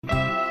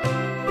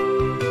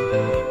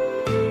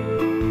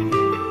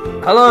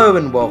Hello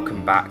and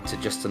welcome back to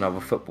Just Another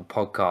Football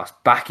Podcast.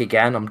 Back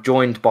again. I'm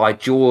joined by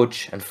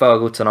George and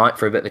Fergal tonight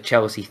for a bit of a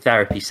Chelsea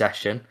therapy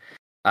session,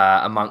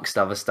 amongst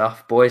other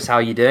stuff. Boys, how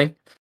are you doing?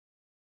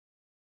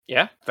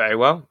 Yeah, very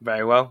well,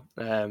 very well.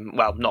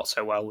 Well, not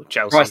so well with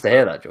Chelsea. Nice to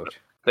hear that, George.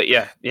 But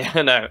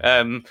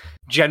no.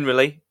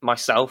 Generally,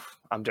 myself,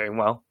 I'm doing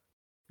well.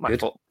 My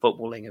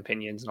footballing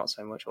opinions, not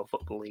so much, or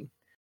footballing,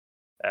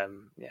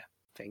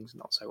 things,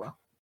 not so well.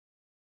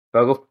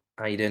 Fergal,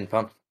 how you doing,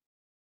 fun?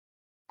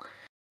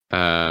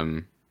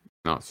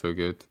 Not so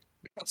good.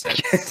 Not so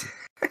good.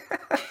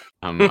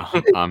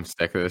 I'm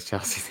sick of this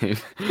Chelsea team.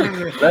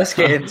 Let's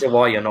get into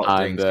why you're not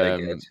doing so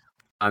good.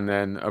 And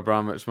then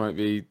Abramovic might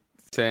be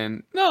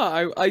saying,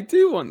 "No, I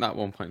do want that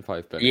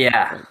 1.5 billion."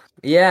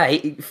 Yeah.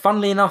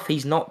 Funnily enough,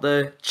 he's not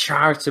the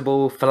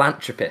charitable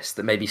philanthropist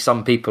that maybe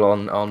some people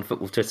on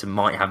football Twitter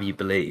might have you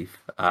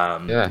believe.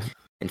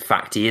 In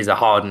fact, he is a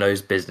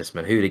hard-nosed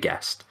businessman. Who'd have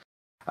guessed?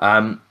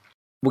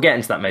 We'll get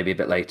into that maybe a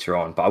bit later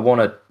on, but I want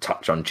to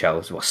touch on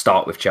Chelsea. We'll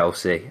start with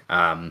Chelsea.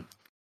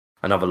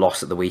 Another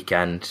loss at the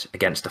weekend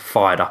against a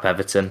fired-up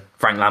Everton.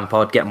 Frank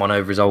Lampard, get him on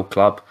over his old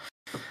club.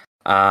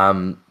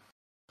 We'll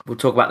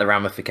talk about the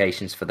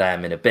ramifications for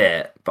them in a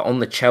bit, but on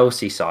the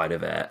Chelsea side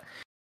of it,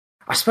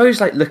 I suppose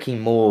looking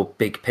more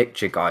big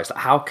picture, guys,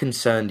 how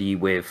concerned are you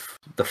with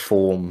the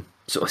form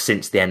sort of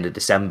since the end of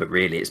December,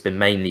 really? It's been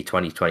mainly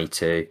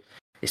 2022.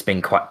 It's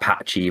been quite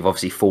patchy. You've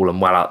obviously fallen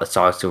well out the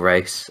title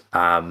race.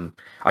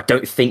 I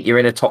don't think you're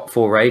in a top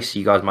four race.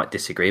 You guys might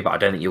disagree, but I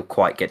don't think you'll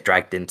quite get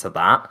dragged into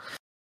that.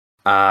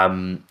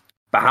 But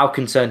how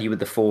concerned are you with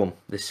the form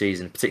this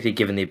season, particularly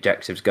given the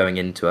objectives going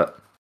into it?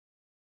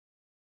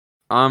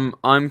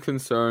 I'm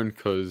concerned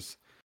because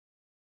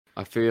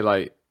I feel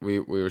like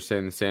we were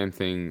saying the same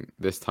thing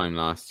this time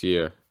last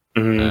year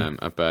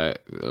about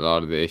a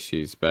lot of the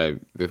issues about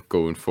the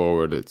going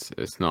forward.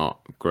 It's not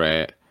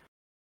great.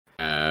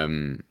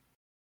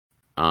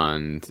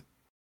 And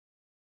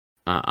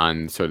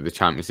sort of the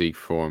Champions League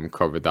form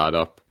covered that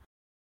up.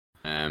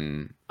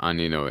 And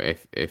you know,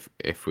 if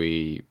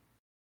we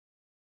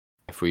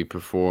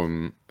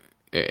perform,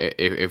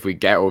 if we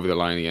get over the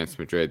line against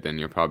Madrid, then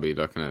you're probably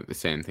looking at the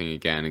same thing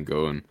again and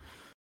going,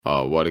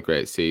 "Oh, what a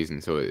great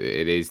season!" So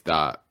it is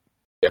that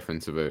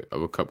difference of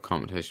a cup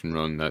competition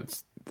run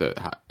that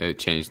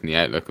changed the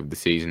outlook of the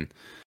season.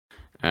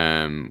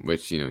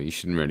 Which, you know, you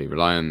shouldn't really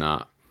rely on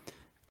that.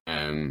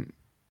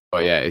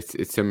 But yeah,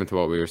 it's similar to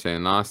what we were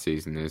saying last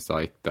season. Is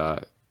like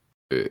that.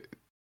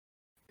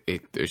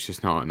 There's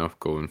just not enough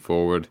going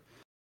forward.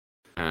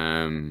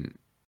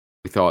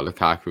 We thought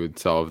Lukaku would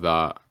solve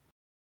that.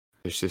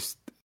 It's just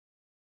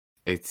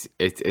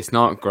it's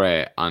not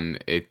great,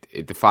 and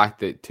the fact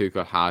that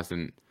Tuchel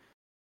hasn't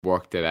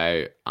worked it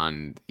out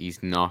and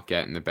he's not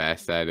getting the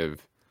best out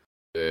of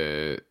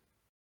the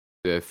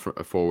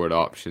forward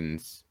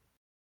options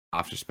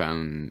after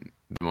spending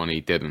the money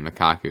he did on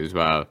Lukaku as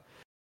well.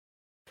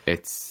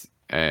 It's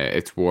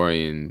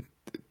worrying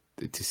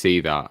to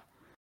see that.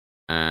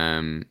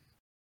 And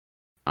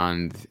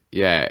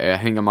yeah,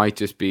 I think it might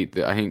just be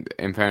I think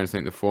in fairness, I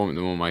think the form at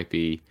the moment might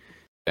be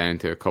down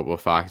to a couple of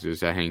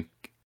factors. I think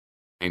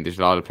there's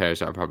a lot of players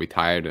that are probably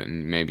tired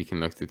and maybe can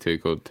look to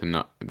Tuchel to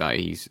not that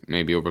he's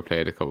maybe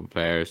overplayed a couple of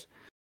players.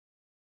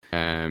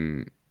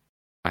 I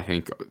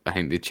think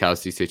the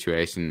Chelsea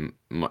situation,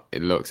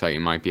 it looks like it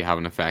might be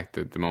having an effect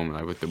at the moment,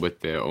 like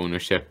with the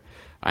ownership.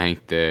 I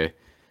think the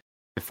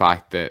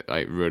fact that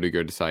like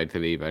Rudiger decided to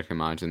leave, I can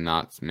imagine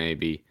that's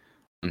maybe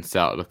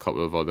unsettled a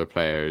couple of other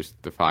players.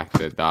 The fact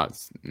that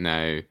that's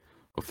now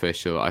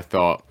official, I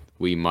thought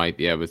he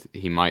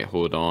might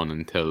hold on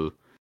until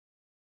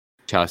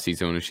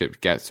Chelsea's ownership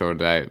gets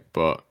sorted out,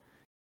 but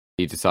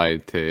he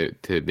decided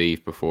to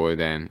leave before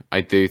then.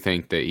 I do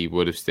think that he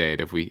would have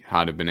stayed if we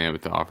had been able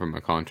to offer him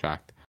a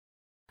contract.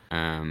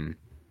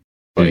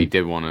 But he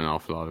did want an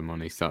awful lot of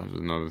money, so that was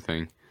another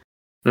thing.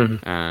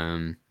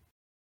 Mm-hmm.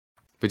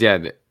 But yeah,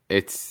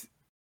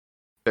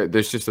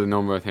 there's just a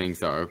number of things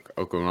that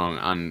are going wrong,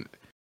 and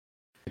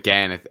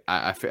again,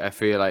 I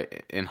feel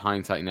like in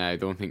hindsight now, I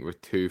don't think we're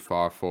too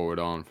far forward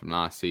on from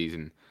last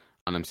season,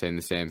 and I'm saying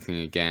the same thing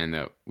again,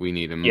 that we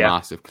need a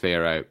massive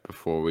clear out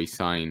before we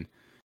sign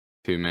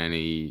too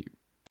many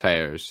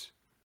players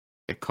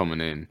coming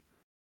in.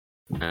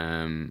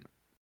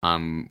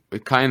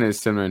 It kind of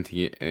similar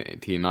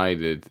to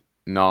United,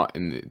 not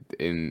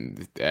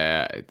in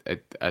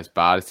as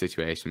bad a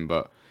situation,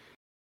 but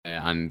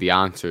and the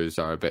answers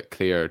are a bit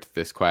clearer to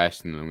this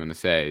question. I'm going to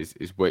say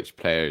is which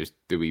players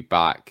do we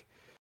back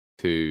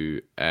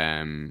to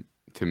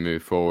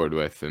move forward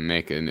with and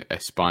make a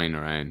spine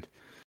around?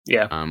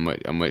 Yeah.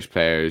 And which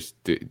players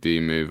do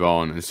you move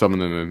on? And some of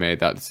them have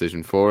made that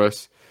decision for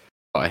us,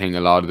 but I think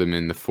a lot of them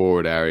in the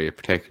forward area,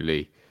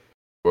 particularly,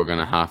 we're going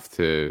to have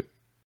to.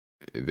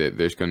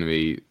 There's going to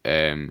be,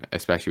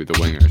 especially with the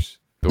wingers.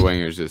 The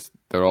wingers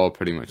they're all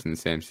pretty much in the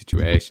same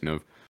situation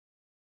of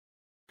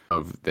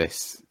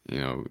this, you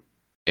know,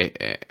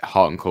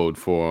 hot and cold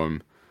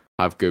form,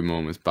 have good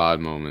moments,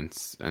 bad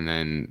moments, and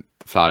then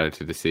flatter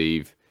to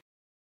deceive.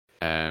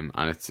 and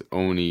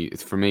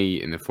it's for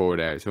me in the forward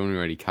area. It's only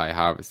really Kai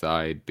Havertz that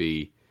I'd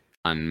be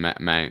and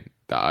Mount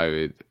that I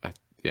would. I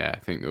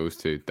think those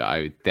two that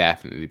I would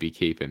definitely be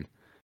keeping,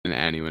 and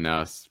anyone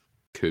else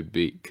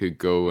could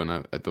go, and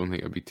I don't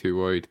think I'd be too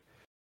worried.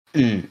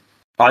 I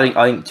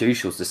think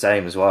Tuchel's the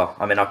same as well.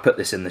 I mean, I put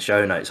this in the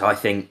show notes. I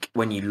think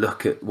when you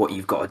look at what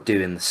you've got to do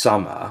in the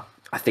summer,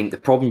 I think the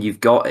problem you've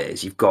got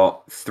is you've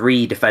got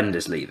 3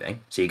 defenders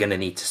leaving, so you're going to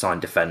need to sign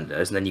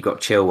defenders, and then you've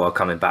got Chilwell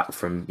coming back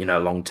from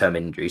long-term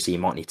injury, so you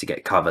might need to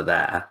get cover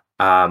there.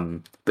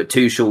 But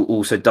Tuchel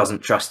also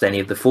doesn't trust any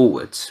of the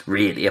forwards,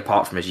 really,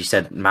 apart from, as you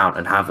said, Mount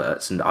and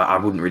Havertz. And I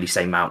wouldn't really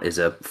say Mount is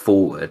a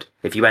forward.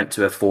 If you went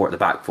to a 4 at the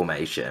back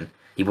formation,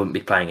 he wouldn't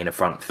be playing in a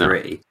front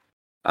 3.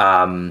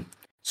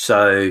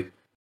 So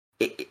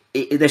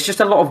there's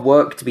just a lot of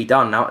work to be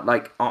done now.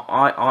 Like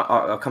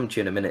I'll come to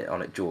you in a minute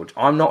on it, George.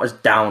 I'm not as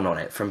down on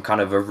it from kind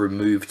of a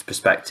removed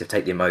perspective.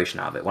 Take the emotion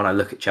out of it. When I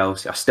look at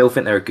Chelsea, I still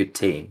think they're a good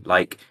team.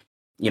 Like,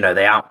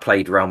 they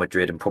outplayed Real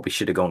Madrid and probably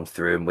should have gone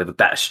through, and with a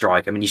better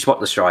strike. I mean, you swap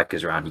the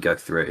strikers around, you go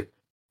through.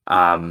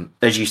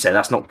 As you say,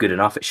 that's not good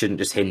enough. It shouldn't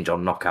just hinge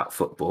on knockout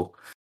football.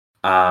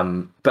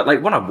 But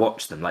like when I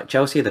watch them, like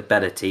Chelsea are the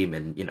better team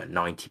in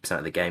 90%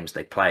 of the games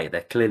they play.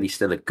 They're clearly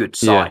still a good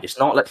side. Yeah. It's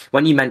not like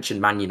when you mentioned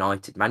Man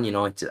United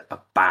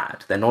are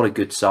bad. They're not a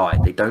good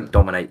side. They don't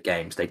dominate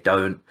games. They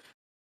don't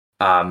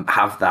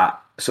have that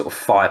sort of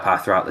firepower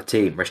throughout the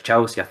team. Whereas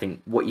Chelsea, I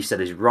think what you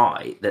said is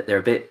right, that they're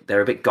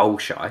a bit goal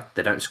shy.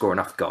 They don't score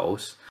enough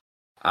goals.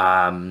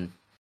 I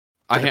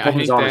think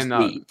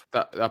then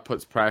that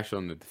puts pressure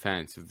on the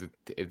defense and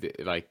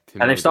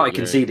they've started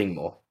conceding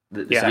more.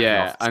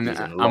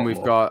 And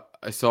we've got.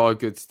 I saw a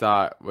good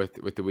start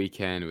with the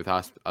weekend with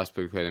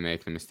Aspilicueta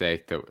making a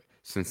mistake that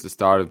since the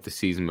start of the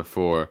season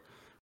before,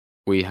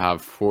 we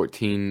have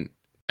 14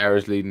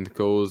 errors leading to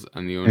goals,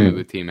 and the only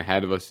other team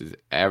ahead of us is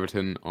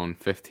Everton on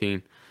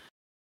 15.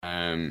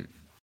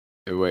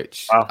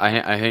 Which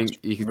I think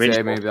you could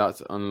say maybe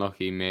that's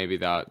unlucky, maybe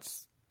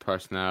that's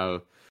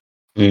personnel,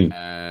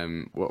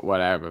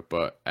 whatever.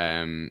 But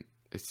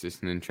it's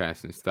just an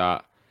interesting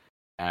stat.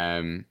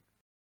 But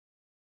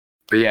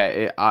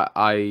yeah,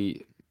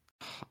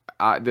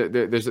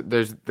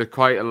 there's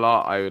quite a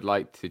lot I would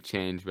like to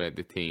change about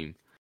the team,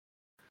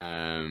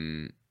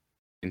 in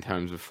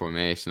terms of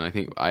formation. I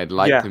think I'd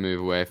like to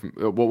move away from.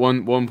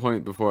 One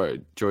point before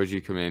George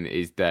you come in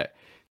is that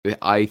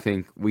I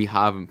think we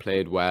haven't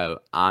played well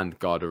and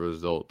got a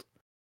result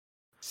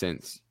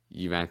since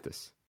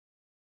Juventus.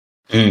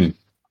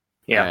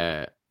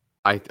 Yeah.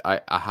 I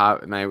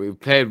have now we've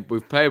played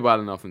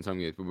well enough in some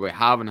games, but we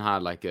haven't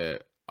had like a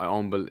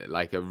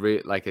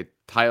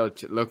title,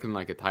 looking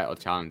like a title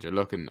challenger,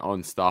 looking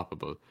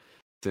unstoppable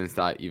since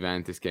that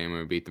Juventus game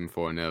where we beat them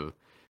 4-0.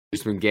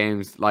 There's been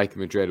games like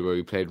Madrid where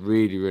we played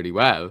really, really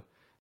well,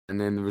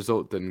 and then the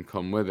result didn't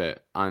come with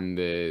it. And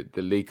the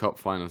League Cup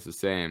finals the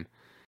same,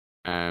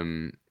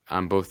 and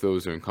both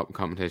those are in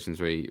competitions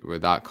where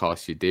that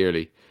costs you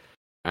dearly.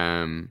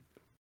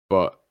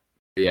 But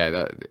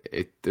yeah,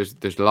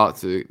 there's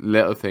lots of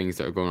little things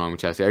that are going on with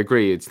Chelsea. I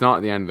agree, it's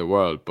not the end of the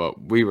world,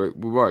 but we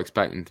were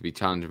expecting to be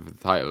challenging for the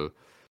title,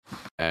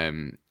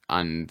 and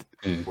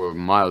we're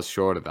miles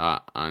short of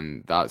that,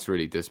 and that's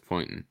really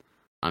disappointing.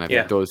 And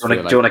it does. Do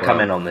you want to come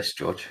in on this,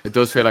 George? It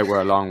does feel like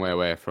we're a long way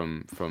away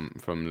from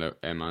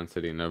Man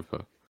City and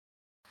Liverpool.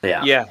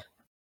 Yeah.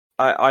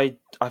 I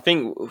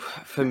think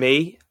for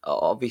me,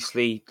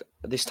 obviously,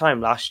 this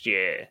time last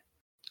year,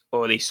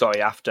 or at least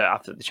after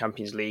the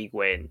Champions League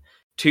win,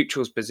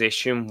 Tuchel's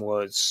position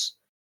was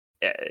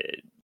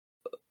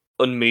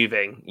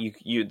unmoving.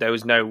 There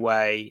was no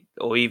way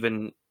or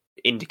even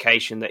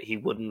indication that he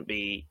wouldn't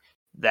be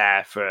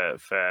there for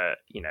the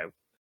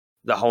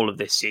whole of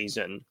this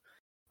season.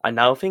 I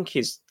now think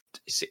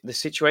the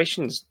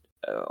situation's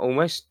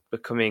almost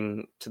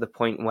becoming to the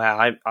point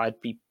where I'd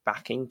be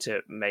backing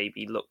to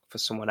maybe look for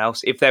someone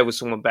else if there was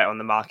someone better on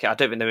the market. I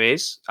don't think there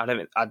is. I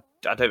don't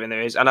think there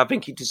is, and I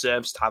think he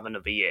deserves to have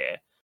another year.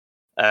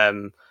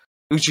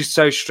 Which is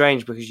so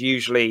strange because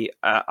usually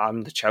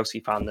I'm the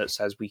Chelsea fan that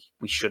says we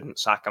shouldn't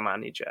sack a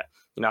manager.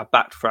 I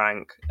backed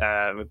Frank,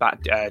 we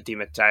backed Di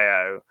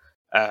Matteo.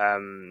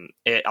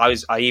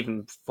 I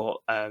even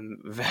thought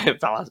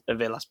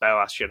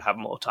Villas-Boas should have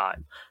more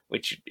time,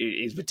 which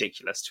is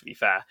ridiculous to be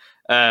fair,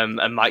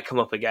 and might come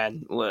up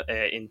again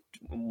in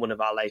one of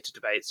our later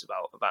debates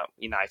about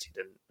United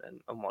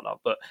and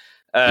whatnot. But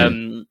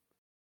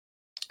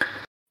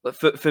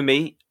for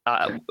me,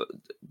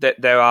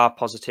 there are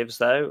positives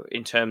though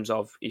in terms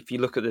of if you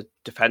look at the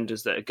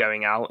defenders that are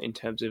going out in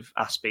terms of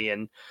Aspie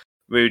and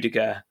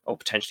Rudiger, or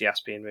potentially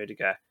Aspie and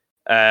Rudiger.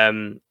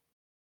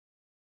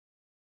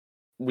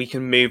 We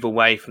can move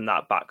away from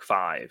that back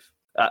five.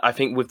 I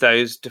think with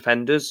those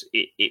defenders,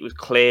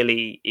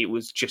 it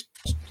was just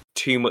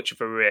too much of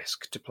a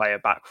risk to play a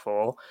back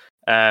four.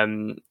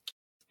 It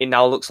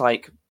now looks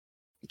like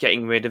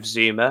getting rid of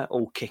Zuma,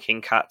 all kicking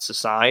cats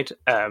aside,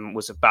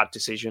 was a bad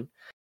decision.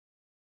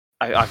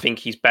 I think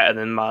he's better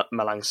than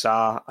Malang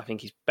Sarr. I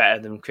think he's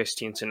better than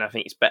Christensen. I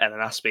think he's better than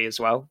Aspie as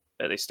well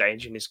at this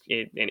stage in his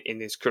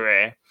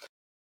career.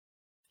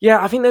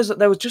 Yeah, I think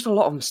there was just a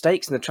lot of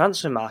mistakes in the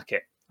transfer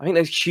market. I think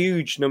there's a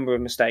huge number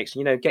of mistakes.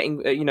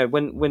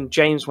 When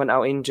James went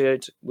out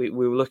injured, we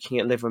were looking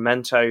at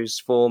Livramento's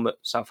form at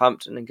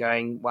Southampton and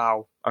going,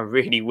 "Wow, I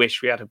really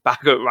wish we had a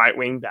backup right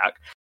wing back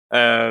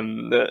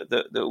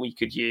that we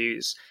could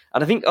use."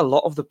 And I think a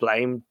lot of the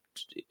blame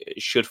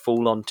should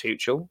fall on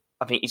Tuchel.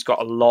 I think he's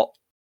got a lot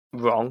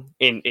wrong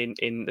in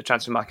the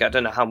transfer market. I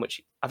don't know how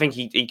much. I think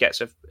he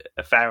gets a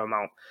fair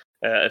amount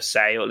of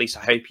say, or at least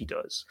I hope he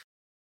does.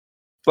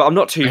 But I'm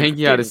not too. I think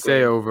he had a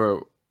say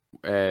over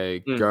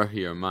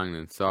Gerhi or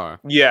Magnan Sarr.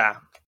 Yeah.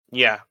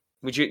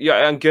 Would you?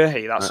 Yeah, and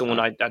Gerhi, that's someone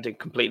I did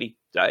completely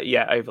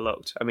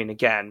overlooked. I mean,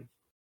 again,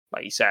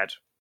 like you said,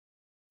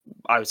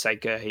 I would say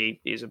Gerhi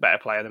is a better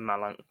player than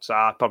Malang, so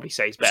I'd probably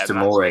say he's better.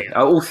 Tamori.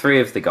 All three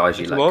of the guys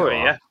you let go.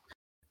 Yeah.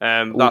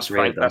 That's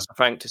Frank. That's a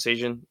Frank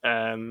decision.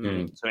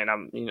 Something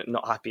I'm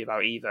not happy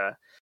about either.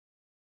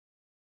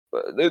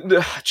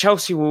 But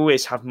Chelsea will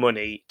always have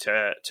money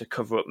to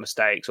cover up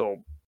mistakes, or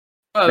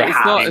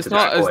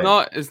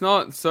it's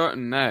not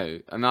certain now,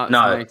 and that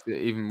makes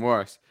it even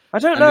worse. I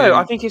don't know.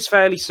 I think it's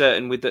fairly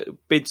certain with the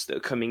bids that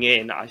are coming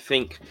in. I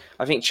think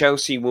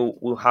Chelsea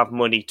will have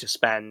money to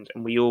spend,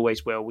 and we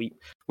always will. We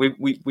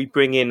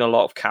bring in a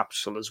lot of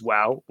capital as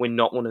well. We're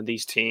not one of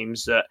these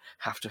teams that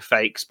have to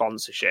fake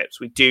sponsorships.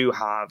 We do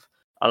have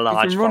a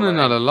large. You're running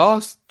at a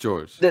loss,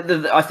 George.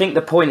 I think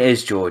the point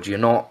is, George, you're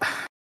not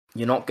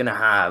going to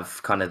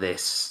have kind of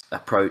this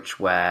approach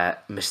where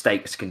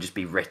mistakes can just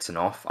be written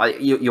off.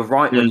 You're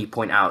right when you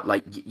point out,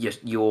 like,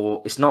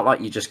 you're. It's not like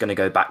you're just going to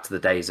go back to the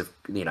days of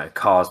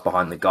cars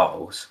behind the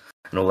goals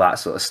and all that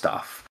sort of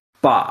stuff.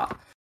 But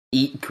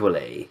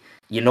equally,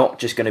 you're not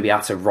just going to be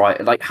able to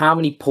write, like, how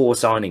many poor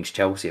signings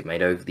Chelsea have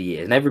made over the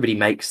years, and everybody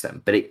makes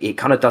them, but it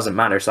kind of doesn't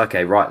matter. It's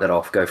okay, write that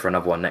off, go for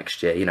another one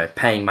next year.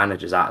 Paying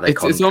managers out of their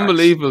contracts. It's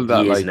unbelievable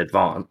that years in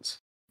advance.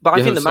 But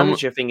I think the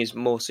manager thing is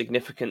more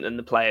significant than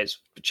the players.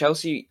 But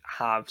Chelsea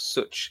have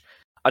such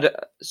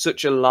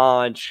a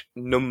large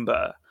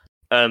number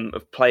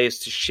of players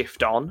to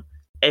shift on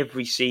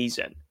every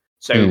season.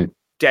 So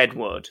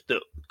Deadwood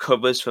that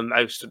covers for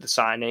most of the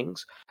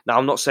signings. Now,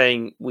 I'm not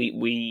saying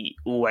we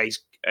always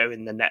are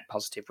in the net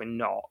positive. We're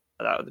not.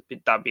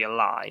 That'd be a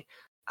lie.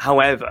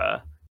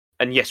 However,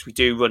 and yes, we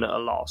do run at a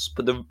loss,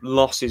 but the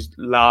loss is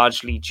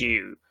largely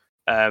due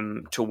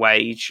to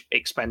wage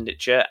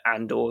expenditure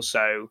and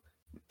also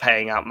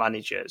paying out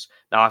managers.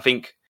 Now, I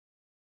think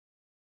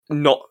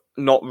not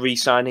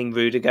re-signing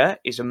Rudiger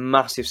is a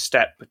massive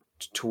step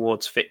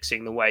towards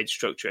fixing the wage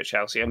structure at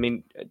Chelsea. I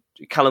mean,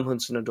 Callum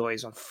Hudson-Odoi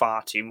is on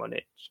far too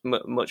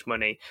much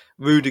money.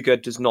 Rudiger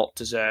does not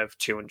deserve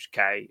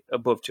 200k,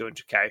 above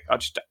 200k.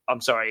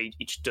 I'm sorry,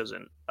 he just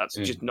doesn't. That's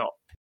just not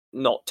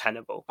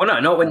tenable. Well,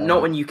 no,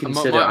 not when you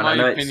consider. My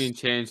opinion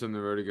changed on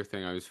the Rudiger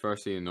thing. I was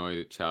firstly annoyed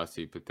at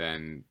Chelsea, but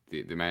then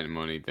the amount of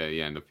money that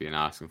he ended up being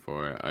asking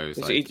for, I was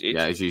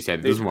as you said,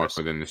 it doesn't work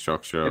within the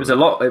structure. It was a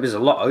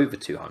lot over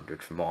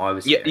 200 from what I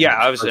was.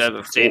 I was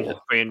seeing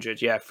 300.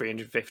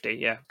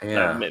 350.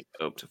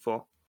 Up to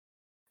 4.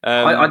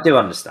 I do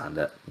understand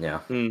it.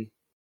 Yeah.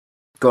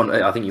 Go on.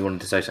 I think you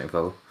wanted to say something,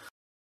 Phil.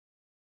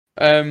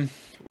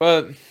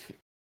 Well,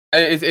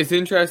 it's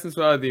interesting as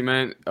well, the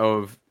amount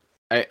of.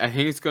 I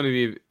think it's going to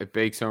be a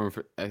big summer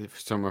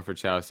for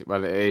Chelsea.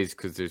 Well, it is,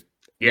 because there's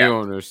new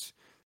owners.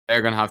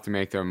 They're going to have to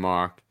make their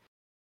mark.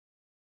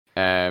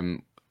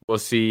 We'll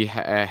see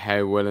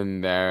how willing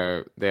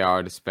they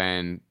are to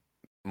spend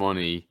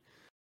money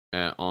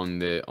on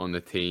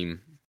the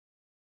team.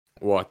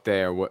 What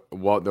they're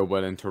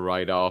willing to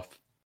write off,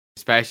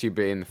 especially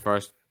being the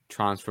first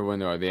transfer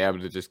window. Are they able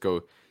to just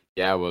go,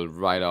 yeah, we'll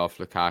write off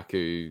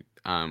Lukaku.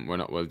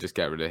 We'll just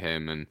get rid of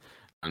him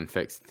and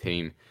fix the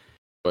team.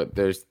 But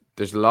there's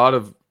a lot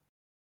of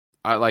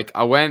I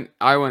went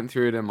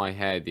through it in my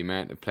head, the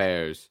amount of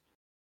players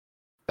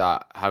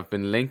that have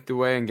been linked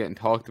away and getting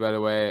talked about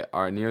away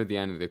are near the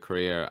end of their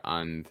career,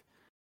 and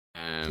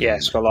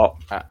yes, a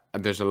lot.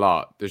 There's a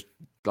lot. There's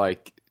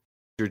like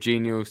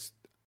Jorginho,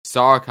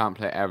 Sarr can't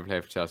ever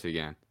play for Chelsea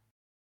again.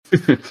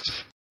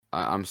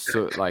 I'm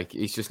so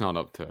he's just not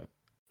up to it.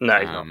 No,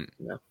 he's not.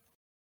 No.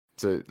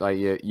 So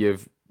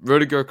you've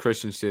Rudiger,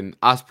 Christensen,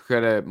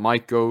 Azpilicueta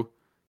might go.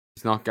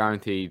 It's not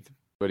guaranteed,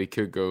 but he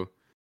could go.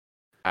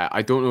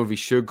 I don't know if he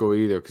should go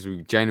either, because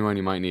we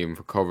genuinely might need him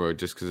for cover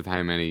just because of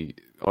how many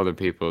other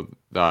people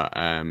that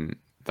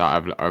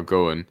are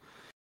going.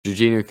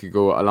 Jorginho could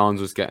go.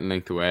 Alonso's getting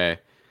linked away.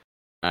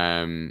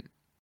 Then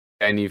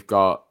you've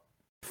got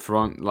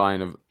front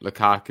line of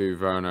Lukaku,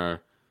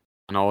 Werner,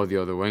 and all the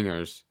other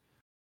wingers.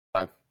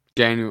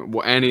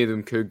 Any of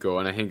them could go,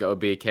 and I think it'll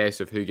be a case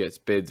of who gets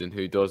bids and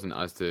who doesn't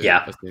as to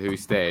who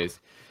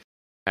stays.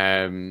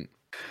 And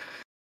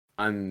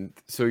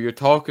so you're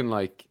talking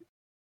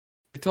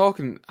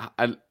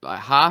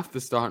half the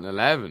starting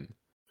 11.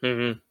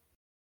 Mm-hmm.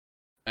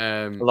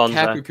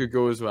 Kepa could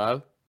go as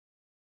well.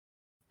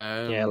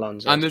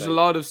 Alonso. And there's a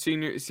lot of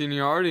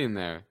seniority in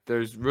there.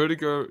 There's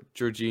Rudiger,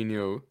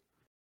 Jorginho,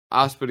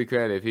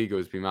 Azpilicueta, if he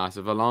goes, be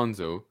massive.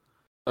 Alonso.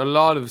 A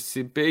lot of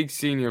big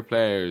senior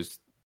players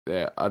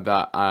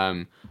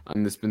and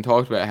it's been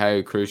talked about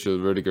how crucial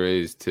Rudiger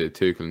is to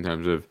Tuchel in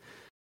terms of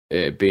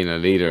being a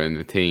leader in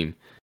the team.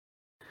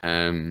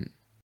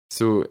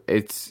 So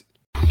it's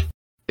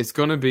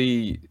gonna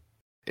be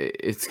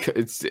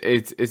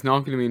it's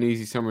not gonna be an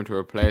easy summer to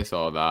replace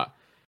all that.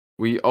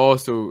 We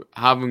also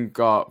haven't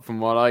got, from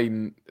what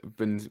I've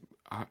been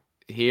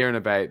hearing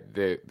about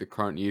the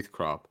current youth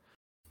crop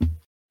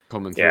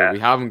coming through, we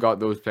haven't got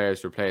those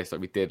players replaced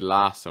like we did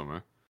last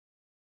summer.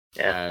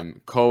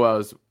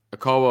 Colwell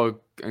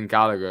and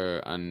Gallagher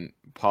and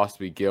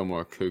possibly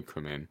Gilmore could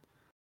come in.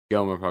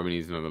 Gilmore probably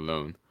needs another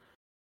loan,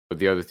 but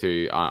the other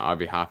two, I'd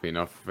be happy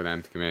enough for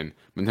them to come in.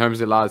 But in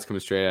terms of lads coming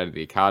straight out of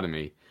the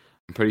academy,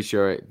 I'm pretty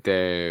sure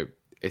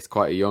it's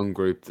quite a young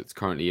group that's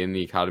currently in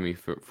the academy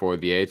for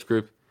the age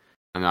group,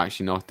 and they're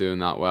actually not doing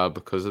that well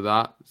because of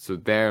that. So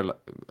they're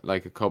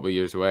like a couple of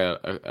years away,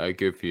 a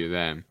good few of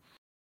them.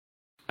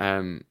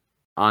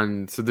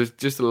 And so there's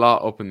just a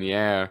lot up in the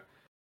air,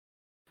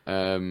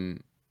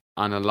 and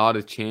a lot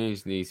of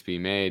change needs to be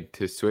made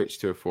to switch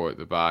to a 4 at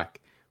the back.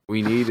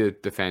 We need a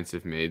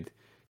defensive mid.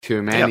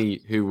 Too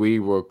many who we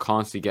were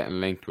constantly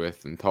getting linked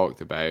with and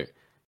talked about,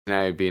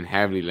 now being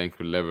heavily linked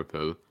with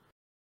Liverpool,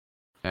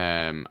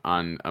 and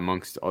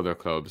amongst other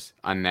clubs,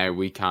 and now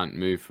we can't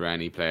move for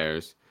any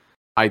players.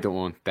 I don't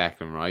want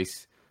Declan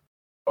Rice.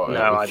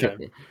 No, I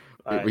don't.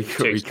 We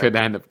could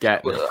end up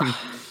getting him.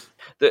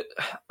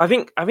 I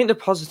think the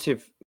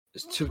positive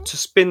to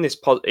spin this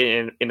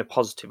in a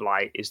positive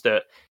light is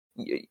that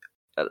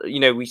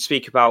we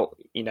speak about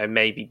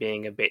maybe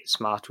being a bit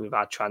smarter with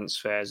our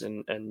transfers,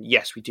 and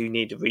yes, we do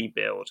need a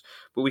rebuild,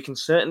 but we can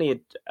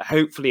certainly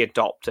hopefully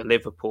adopt a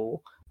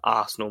Liverpool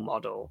Arsenal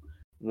model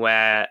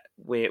where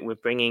we're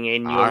bringing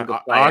in younger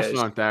players.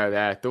 Arsenal aren't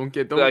there. Don't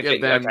get them. Okay.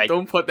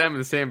 Don't put them in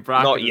the same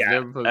bracket Not as yet.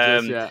 Liverpool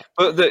just yet.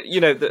 But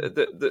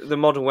the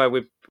model where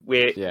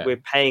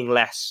we're paying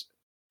less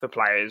for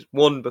players.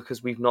 One,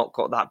 because we've not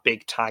got that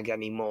big tag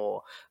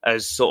anymore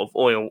as sort of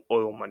oil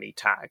money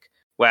tag,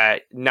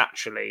 where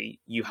naturally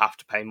you have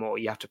to pay more.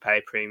 You have to pay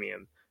a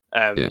premium.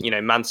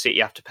 Man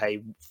City have to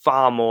pay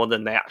far more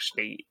than they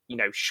actually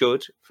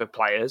should for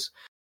players.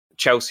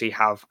 Chelsea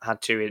have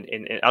had to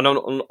and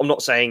I'm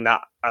not saying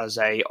that as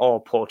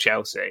poor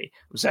Chelsea.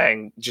 I'm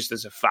saying just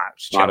as a fact,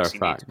 Chelsea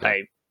need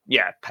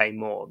to pay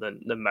more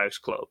than most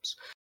clubs.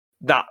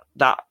 That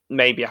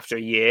maybe after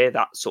a year,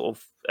 that sort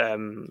of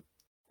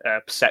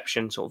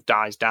perception sort of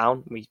dies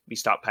down. We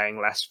start paying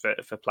less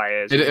for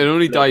players. It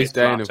only dies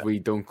down if we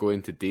don't go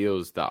into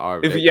deals that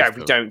are if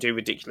we don't do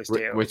ridiculous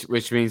deals.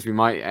 Which means we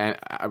might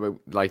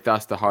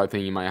that's the hard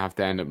thing. You might have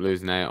to end up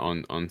losing out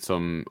on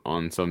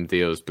some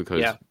deals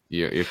because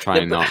you're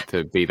trying not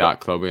to be that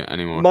club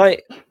anymore.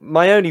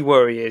 My only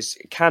worry is,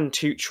 can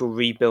Tuchel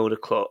rebuild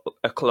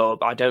a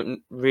club? I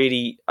don't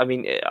really. I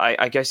mean,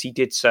 I guess he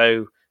did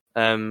so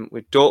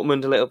with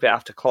Dortmund a little bit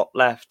after Klopp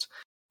left,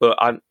 but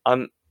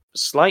I'm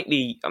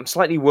slightly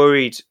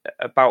worried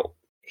about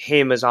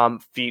him as our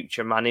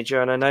future manager,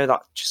 and I know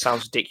that just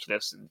sounds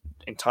ridiculous and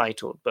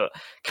entitled, but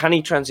can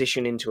he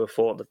transition into a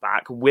 4 at the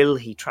back? Will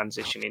he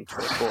transition into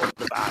a 4 at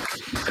the back?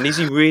 And is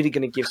he really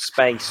going to give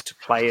space to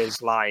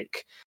players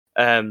like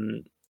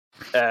Conor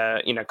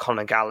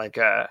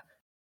Gallagher?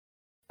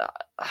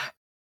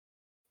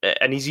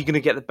 And is he going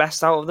to get the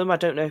best out of them? I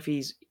don't know if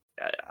he's.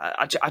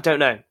 I don't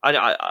know.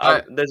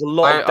 There's a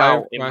lot of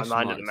doubt in my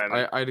mind at the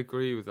moment. I'd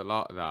agree with a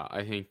lot of that.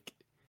 I think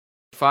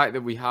the fact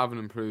that we haven't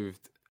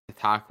improved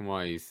attacking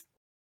wise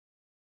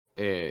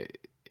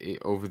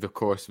over the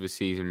course of a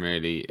season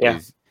really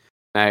is.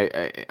 Now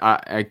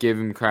I give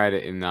him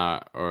credit in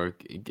that, or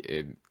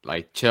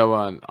like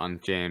Chilwell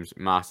and James,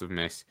 massive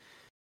miss.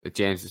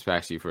 James,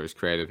 especially for his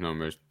creative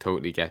numbers,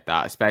 totally get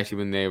that. Especially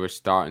when they were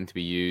starting to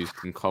be used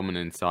and coming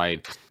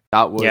inside,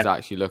 that was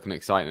actually looking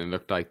exciting. It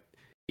looked like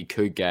he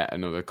could get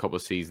another couple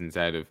of seasons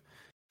out of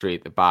straight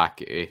at the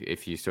back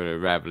if you sort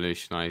of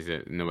revolutionise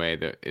it in the way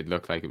that it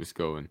looked like it was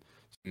going.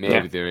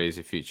 Maybe there is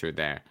a future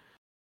there,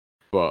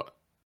 but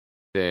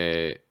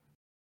the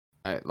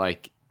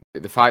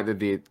fact that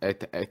the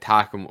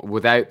attack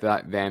without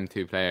them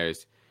two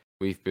players,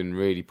 we've been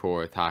really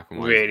poor attacking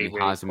wise. Really, he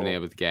hasn't been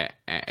able to get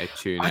a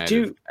tune out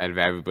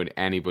of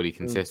anybody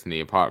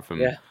consistently, apart from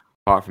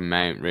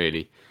Mount.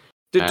 Really,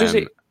 does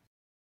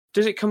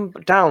it come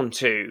down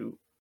to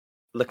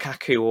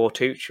Lukaku or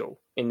Tuchel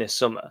in this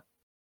summer?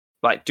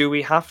 Like, do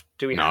we have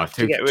to get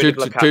rid of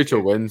Lukaku?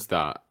 Tuchel wins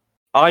that.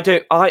 I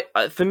don't.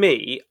 For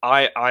me,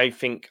 I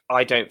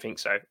don't think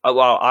so.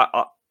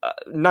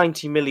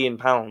 90 million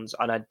pounds,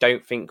 and I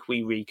don't think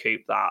we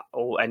recoup that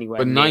or anywhere.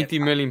 But 90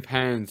 million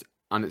pounds,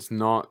 and it's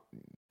not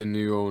the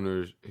new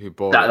owners who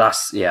bought that. It.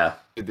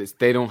 That's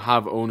They don't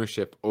have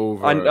ownership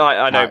over.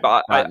 I know,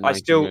 but I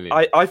still.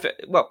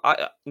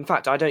 In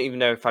fact, I don't even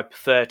know if I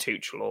prefer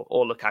Tuchel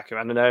or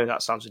Lukaku. And I know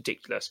that sounds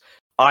ridiculous.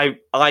 I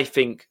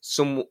think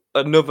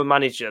another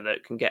manager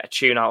that can get a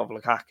tune out of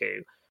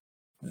Lukaku,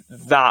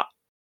 that,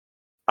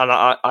 and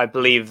I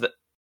believe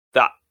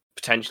that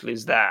potential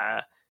is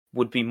there,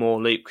 would be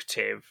more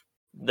lucrative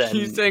than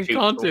You saying Tuchel.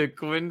 Conte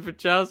go in for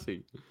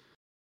Chelsea?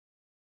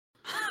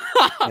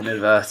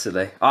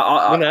 Inadvertently.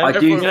 I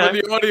do. For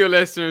the audio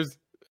listeners,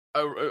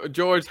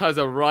 George has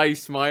a wry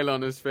smile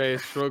on his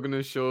face, shrugging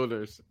his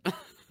shoulders.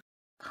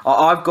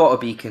 I've got to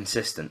be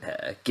consistent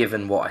here,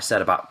 given what I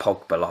said about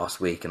Pogba last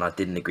week, and I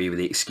didn't agree with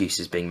the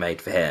excuses being made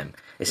for him.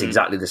 It's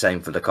exactly the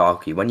same for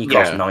Lukaku. When you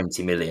cost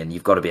 90 million,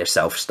 you've got to be a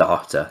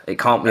self-starter. It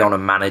can't be on a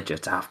manager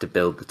to have to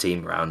build the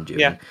team around you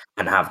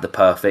and have the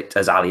perfect,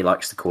 as Ali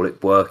likes to call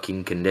it,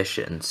 working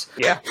conditions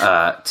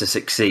to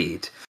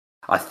succeed.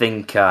 I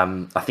think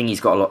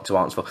he's got a lot to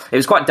answer for. It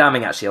was quite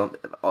damning, actually,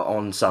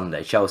 on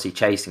Sunday. Chelsea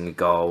chasing a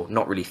goal,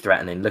 not really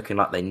threatening, looking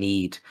like they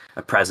need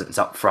a presence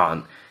up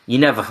front. You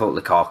never thought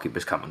Lukaku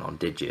was coming on,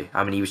 did you?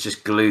 I mean, he was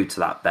just glued to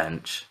that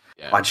bench.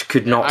 Yeah. I just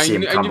could not see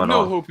him coming on. And you've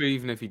no hope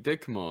even if he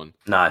did come on.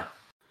 No.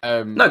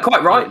 No,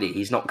 quite rightly,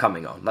 he's not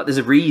coming on. Like, there's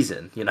a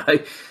reason, you know?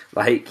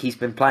 Like, he's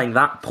been playing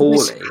that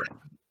poorly.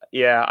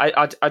 Yeah,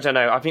 I don't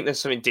know. I think there's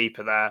something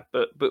deeper there,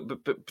 but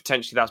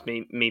potentially that's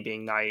me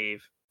being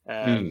naive.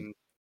 I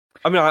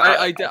mean,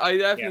 I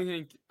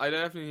definitely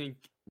think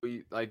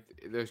we like.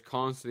 There's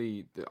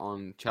constantly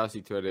on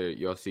Chelsea Twitter,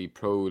 you'll see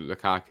pro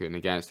Lukaku and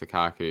against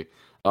Lukaku.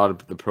 A lot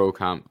of the pro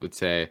camp would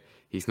say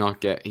he's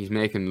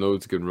making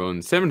loads of good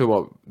runs, similar to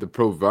what the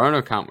pro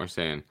Werner camp were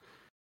saying.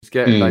 He's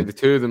getting like the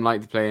two of them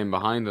like to play in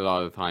behind a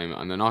lot of the time,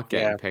 and they're not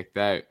getting picked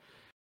out.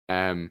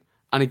 And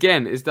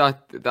again, is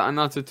that and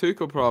that's a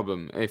Tuchel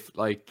problem if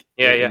like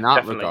in that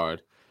definitely.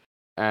 Regard.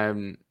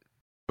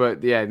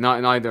 But yeah,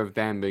 neither of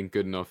them been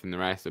good enough in the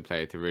rest of the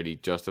play to really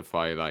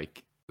justify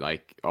like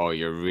oh,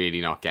 you're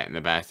really not getting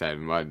the best out of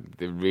them.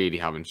 They really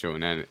haven't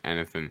shown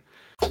anything.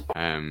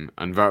 And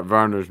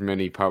Werner's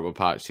mini purple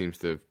patch seems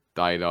to have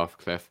died off a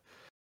cliff.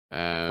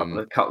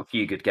 A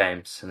few good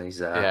games, and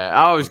he's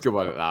I was good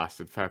while it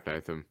lasted. Fair play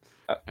to him.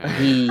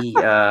 He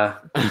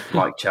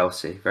like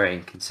Chelsea, very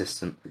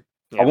inconsistent.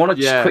 I want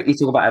to just quickly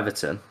talk about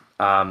Everton.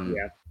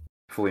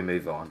 Before we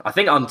move on, I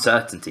think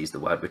uncertainty is the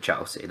word with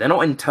Chelsea. They're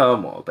not in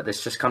turmoil, but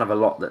there's just kind of a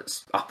lot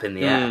that's up in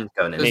the air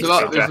going into. There's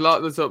a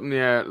lot that's up in the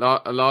air.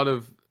 A lot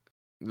of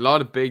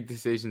big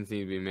decisions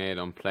need to be made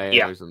on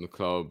players, on the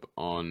club,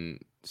 on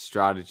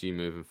strategy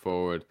moving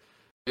forward.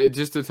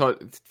 Just to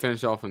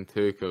finish off on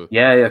Tuchel.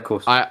 Yeah, of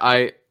course.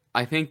 I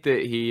think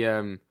that he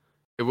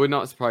it would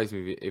not surprise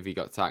me if he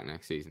got sacked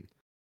next season.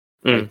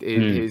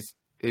 His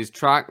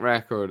track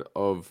record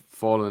of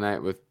falling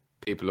out with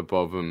people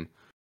above him,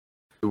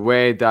 the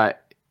way that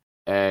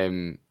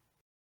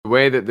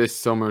this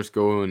summer's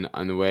going,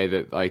 and the way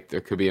that like there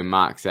could be a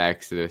max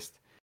exodus,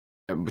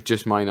 it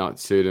just might not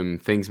suit him.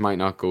 Things might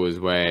not go his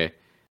way,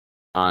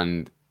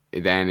 and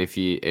then if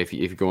you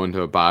go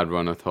into a bad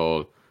run at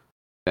all,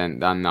 then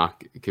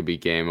that could be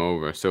game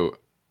over. So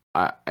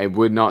it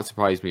would not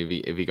surprise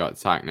me if he got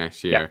sacked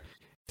next year. Yeah.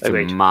 It's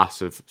a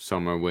massive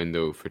summer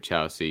window for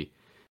Chelsea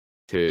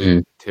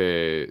to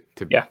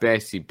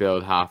basically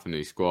build half a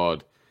new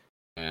squad.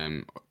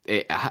 Put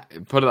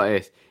it like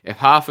this: if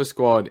half a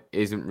squad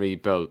isn't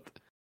rebuilt,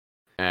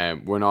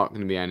 we're not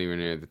going to be anywhere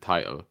near the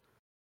title.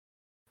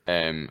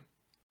 And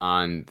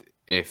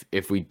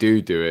if we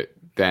do it,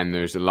 then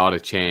there's a lot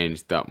of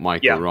change that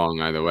might go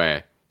wrong either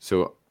way.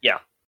 So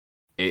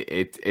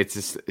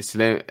it's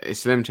a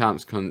slim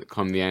chance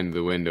come the end of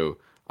the window.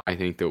 I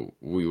think that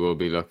we will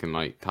be looking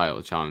like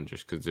title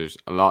challengers because there's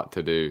a lot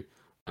to do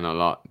and a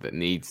lot that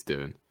needs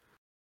doing,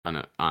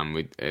 and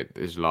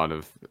there's a lot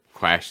of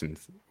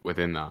questions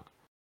within that.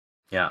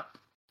 Yeah,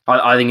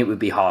 I think it would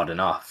be hard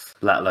enough,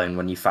 let alone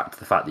when you factor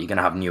the fact that you're going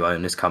to have new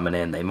owners coming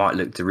in. They might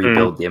look to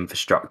rebuild the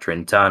infrastructure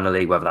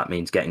internally, whether that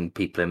means getting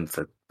people in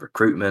for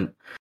recruitment.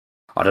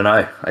 I don't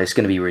know. It's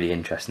going to be really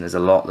interesting. There's a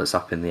lot that's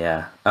up in the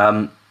air.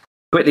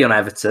 Quickly on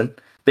Everton,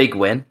 big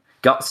win,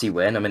 gutsy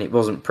win. I mean, it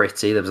wasn't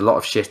pretty. There was a lot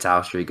of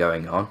shithousery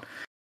going on,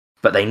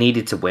 but they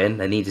needed to win.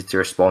 They needed to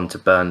respond to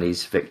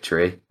Burnley's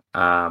victory,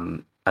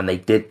 and they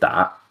did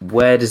that.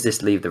 Where does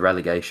this leave the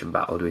relegation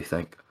battle, do we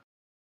think?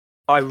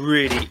 God,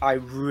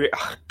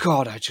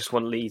 I just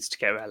want Leeds to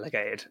get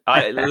relegated.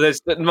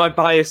 My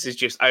bias is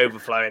just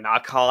overflowing. I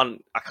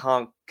can't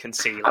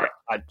conceal it.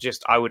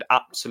 I would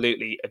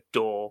absolutely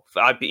adore.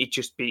 It'd be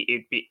just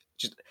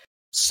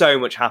so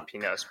much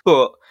happiness.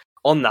 But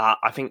on that,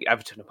 I think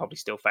Everton are probably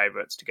still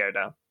favourites to go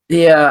down.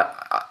 Yeah,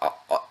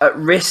 at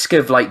risk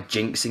of like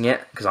jinxing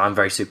it, because I'm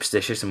very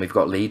superstitious and we've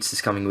got Leeds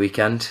this coming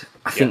weekend.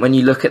 I think when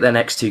you look at their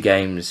next two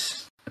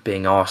games,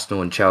 being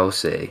Arsenal and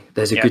Chelsea,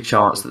 there's a good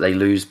chance that they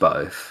lose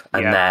both.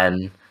 And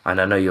then,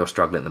 and I know you're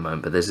struggling at the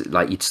moment, but there's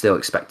like you'd still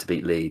expect to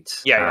beat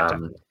Leeds. Yeah.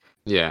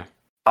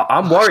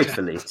 I'm worried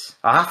for Leeds.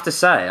 I have to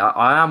say,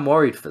 I am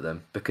worried for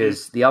them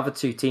because the other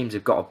two teams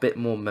have got a bit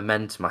more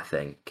momentum, I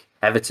think.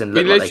 Everton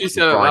looked like they could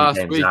grind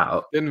games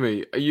out. Didn't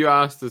we? You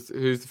asked us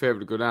who's the favourite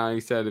to go down.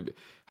 You said it's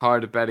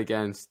hard to bet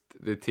against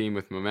the team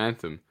with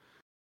momentum.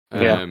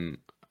 And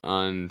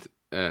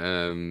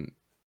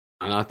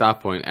at that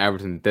point,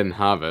 Everton didn't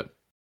have it.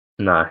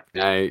 No.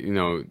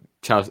 Now,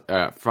 Chelsea,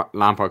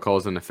 Lampard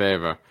calls in a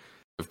favour.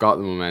 They've got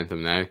the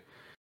momentum now.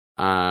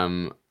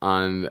 And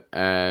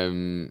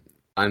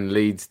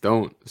Leeds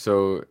don't.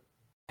 So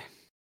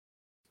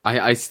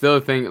I still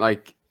think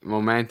like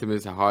momentum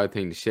is a hard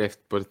thing to shift,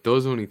 but it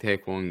does only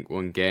take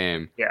one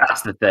game. Yeah,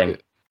 That's the thing.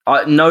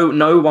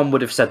 No one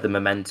would have said the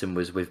momentum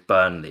was with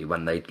Burnley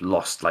when they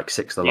lost like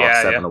 6 of the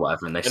last 7 or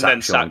whatever, and they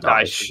sacked Sean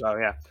Dyche. as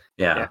well.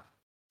 Yeah.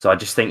 So I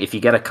just think if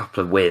you get a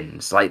couple of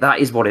wins, like that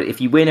is what it.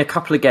 If you win a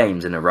couple of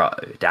games in a row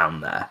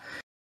down there,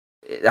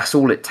 that's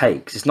all it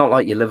takes. It's not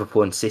like you're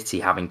Liverpool and City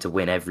having to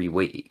win every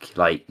week.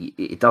 Like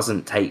it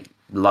doesn't take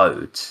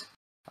loads.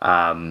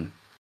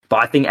 But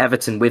I think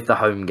Everton with the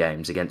home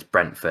games against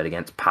Brentford,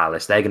 against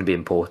Palace, they're going to be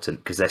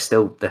important because they're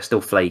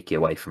still flaky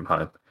away from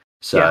home.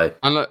 So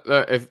and look,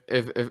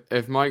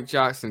 if Mike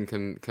Jackson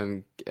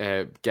can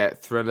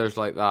get thrillers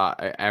like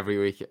that every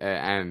week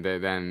end,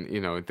 then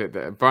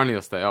Burnley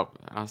will stay up.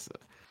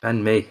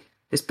 Ben Mee,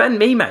 it's Ben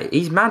Mee, mate.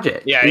 He's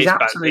magic. Yeah, he's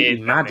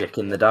absolutely magic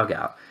in the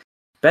dugout.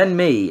 Ben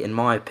Mee, in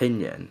my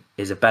opinion,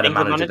 is a better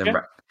manager than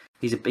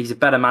he's a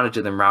better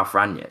manager than Ralph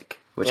Rangnick,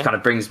 which kind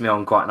of brings me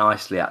on quite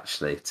nicely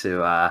actually to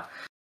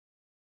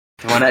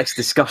my next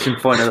discussion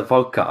point of the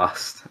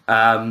podcast.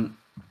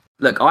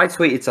 Look, I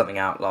tweeted something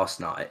out last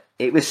night.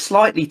 It was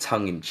slightly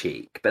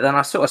tongue-in-cheek, but then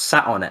I sort of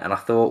sat on it and I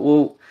thought,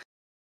 well,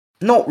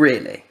 not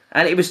really.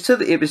 And it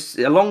was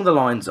along the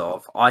lines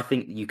of, I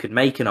think you could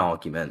make an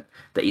argument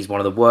that he's one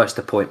of the worst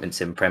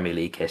appointments in Premier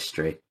League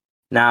history.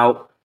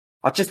 Now,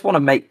 I just want to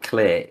make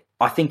clear,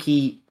 I think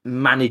he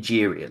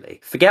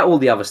managerially, forget all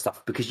the other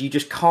stuff, because you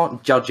just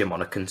can't judge him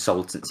on a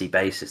consultancy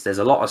basis. There's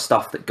a lot of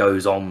stuff that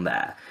goes on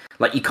there.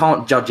 Like, you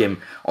can't judge him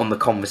on the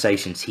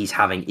conversations he's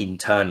having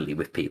internally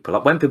with people.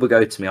 Like, when people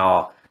go to me,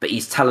 but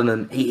he's telling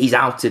them he's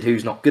outed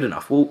who's not good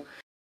enough. Well,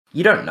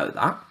 you don't know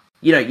that.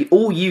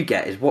 All you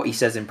get is what he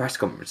says in press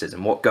conferences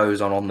and what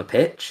goes on the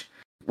pitch.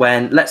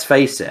 When, let's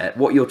face it,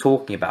 what you're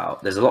talking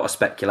about, there's a lot of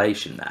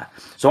speculation there.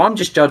 So I'm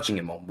just judging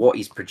him on what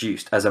he's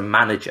produced as a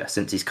manager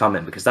since he's come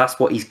in, because that's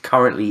what he's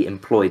currently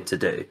employed to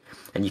do.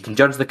 And you can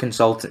judge the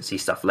consultancy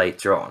stuff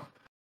later on.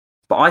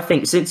 But I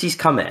think since he's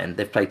come in,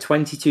 they've played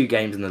 22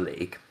 games in the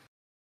league.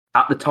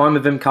 At the time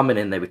of him coming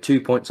in, they were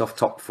 2 points off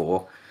top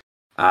 4,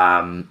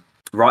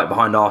 right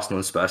behind Arsenal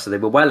and Spurs. So they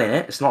were well in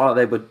it. It's not like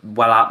they were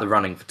well out the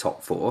running for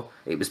top 4.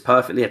 It was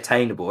perfectly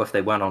attainable if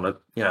they went on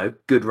a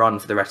good run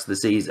for the rest of the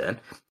season.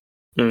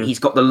 He's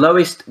got the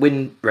lowest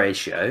win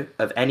ratio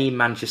of any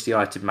Manchester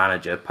United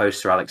manager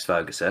post Sir Alex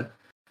Ferguson.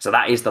 So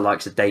that is the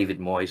likes of David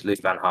Moyes, Louis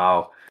van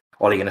Gaal,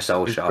 Ole Gunnar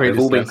Solskjaer. They've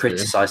all been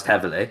criticised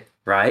heavily,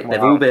 right? Wow.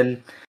 They've all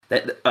been...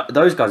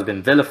 those guys have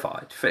been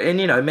vilified,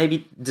 and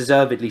maybe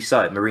deservedly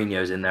so.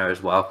 Mourinho's in there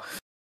as well.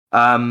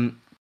 In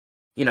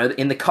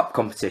the cup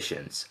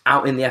competitions,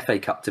 out in the FA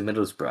Cup to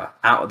Middlesbrough,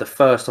 out of the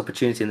first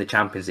opportunity in the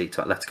Champions League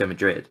to Atletico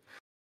Madrid.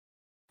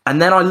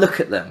 And then I look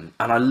at them,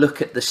 and I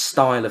look at the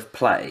style of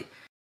play.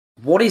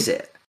 What is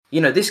it?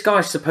 This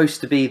guy's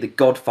supposed to be the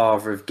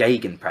godfather of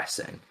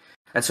gegenpressing.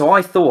 And so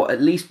I thought,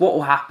 at least what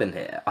will happen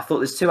here? I thought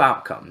there's 2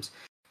 outcomes.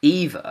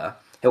 Either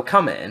he'll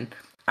come in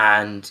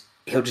and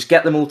he'll just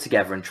get them all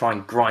together and try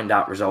and grind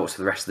out results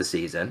for the rest of the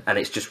season. And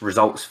it's just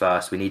results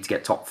first. We need to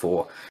get top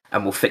 4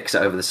 and we'll fix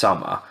it over the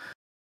summer.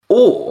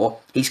 Or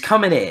he's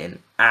coming in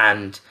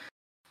and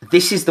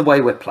this is the way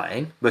we're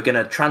playing. We're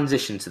going to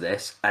transition to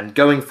this. And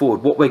going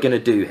forward, what we're going to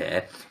do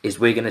here is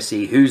we're going to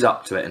see who's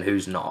up to it and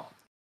who's not.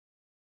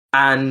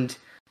 And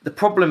the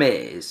problem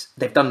is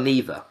they've done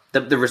neither.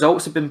 The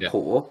results have been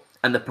poor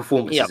and the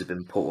performances have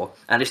been poor.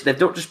 And they've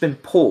not just been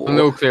poor.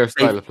 No clear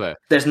style of play.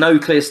 There's no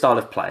clear style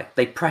of play.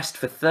 They pressed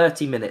for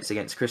 30 minutes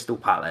against Crystal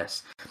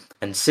Palace.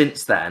 And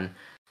since then,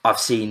 I've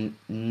seen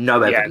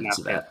no evidence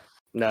of it.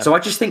 No. So I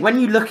just think when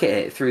you look at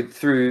it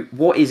through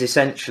what is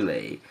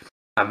essentially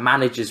a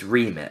manager's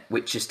remit,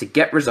 which is to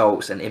get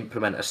results and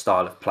implement a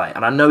style of play.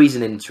 And I know he's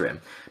an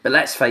interim, but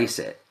let's face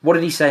it. What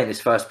did he say in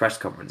his first press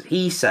conference?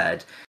 He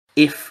said,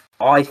 if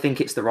I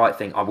think it's the right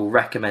thing, I will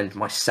recommend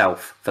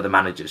myself for the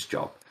manager's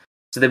job.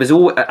 So there was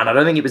and I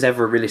don't think it was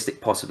ever a realistic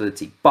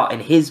possibility, but in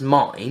his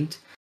mind,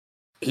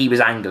 he was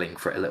angling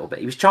for it a little bit.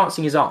 He was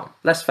chancing his arm.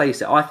 Let's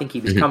face it. I think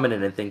he was coming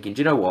in and thinking, do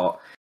you know what?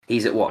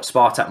 He's at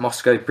Spartak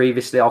Moscow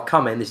previously. I'll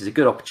come in. This is a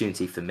good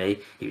opportunity for me.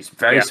 He was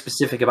very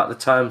specific about the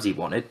terms he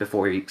wanted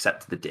before he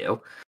accepted the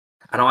deal.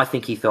 And I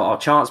think he thought, I'll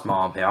chance my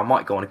arm here. I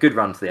might go on a good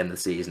run to the end of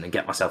the season and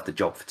get myself the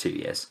job for 2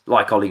 years,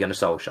 like Ole Gunnar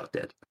Solskjaer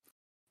did.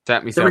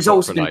 The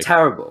results have been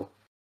terrible.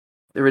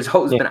 The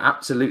results have been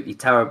absolutely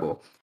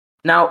terrible.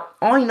 Now,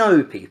 I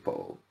know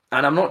people,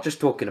 and I'm not just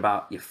talking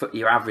about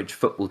your average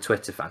football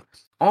Twitter fan.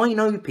 I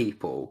know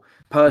people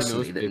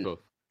personally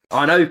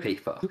I know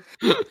people.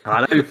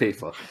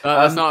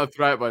 That's not a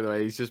threat, by the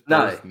way. He's just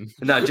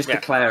just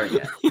declaring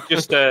it.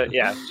 just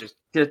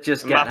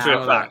just matter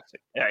of fact.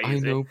 Yeah, I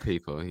know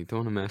people. You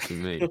don't want to mess with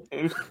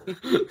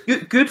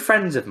me. Good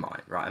friends of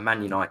mine, right? Are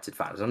Man United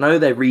fans. I know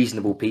they're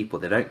reasonable people.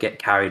 They don't get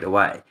carried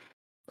away.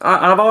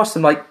 And I've asked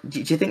them, like, do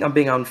you think I'm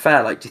being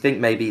unfair? Like, do you think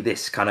maybe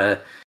this kind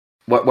of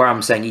where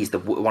I'm saying he's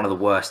one of the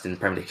worst in the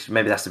Premier League,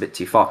 maybe that's a bit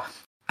too far?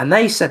 And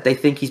they said they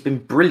think he's been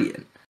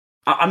brilliant.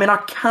 I mean, I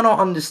cannot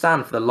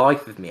understand for the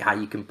life of me how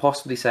you can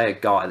possibly say a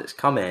guy that's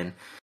come in,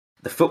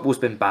 the football's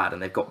been bad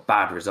and they've got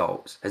bad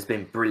results, has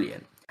been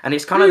brilliant. And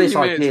it's kind of this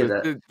idea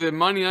that... The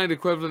Man United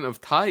equivalent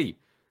of Thai.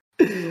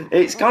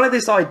 It's kind of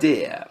this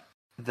idea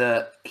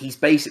that he's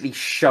basically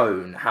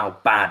shown how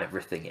bad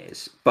everything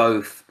is,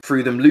 both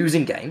through them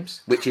losing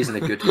games, which isn't a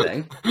good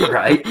thing,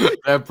 right?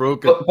 They're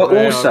broken.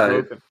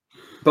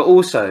 But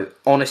also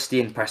honesty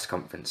in press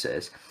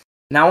conferences.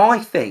 Now, I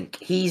think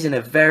he's in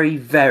a very,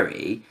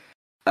 very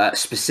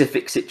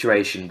specific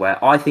situation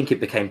where I think it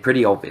became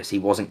pretty obvious he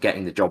wasn't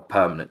getting the job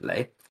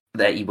permanently,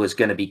 that he was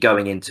going to be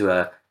going into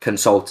a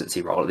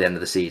consultancy role at the end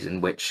of the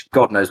season, which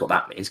God knows what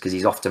that means because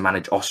he's off to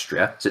manage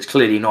Austria. So it's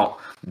clearly not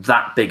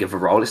that big of a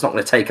role. It's not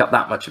going to take up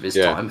that much of his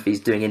time if he's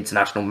doing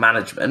international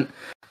management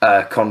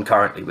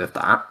concurrently with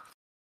that.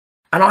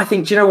 And I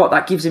think, do you know what?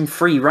 That gives him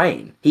free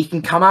reign. He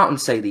can come out and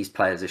say these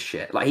players are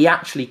shit. Like, he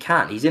actually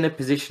can. He's in a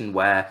position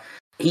where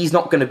he's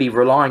not going to be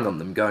relying on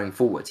them going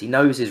forwards. He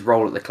knows his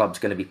role at the club's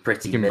going to be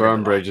pretty minimal. He can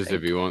burn bridges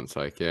if he wants,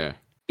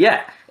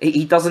 Yeah,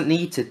 he doesn't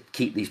need to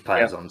keep these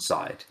players on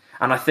side.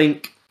 And I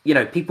think,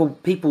 people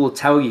will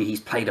tell you he's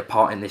played a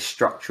part in this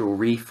structural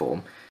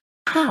reform.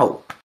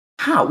 How?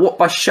 What?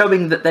 By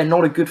showing that they're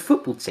not a good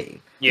football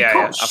team? You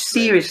can't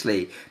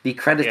seriously be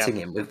crediting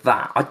him with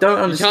that. I don't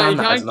understand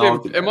that as an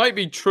argument. It might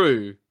be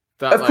true.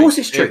 That, of course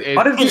it's true.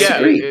 I don't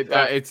disagree.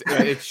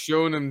 It's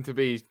shown him to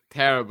be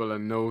terrible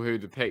and know who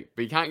to pick,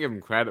 but you can't give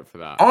him credit for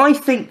that. I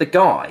think the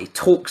guy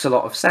talks a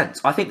lot of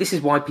sense. I think this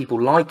is why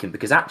people like him,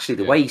 because actually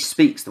the way he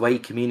speaks, the way he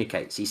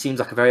communicates, he seems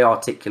like a very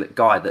articulate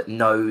guy that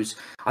knows.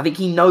 I think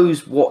he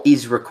knows what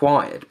is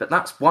required, but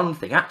that's one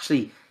thing.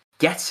 Actually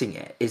getting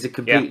it is a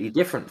completely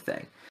different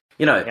thing.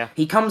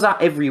 He comes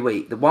out every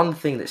week. The one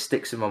thing that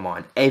sticks in my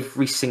mind,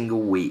 every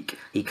single week,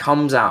 he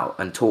comes out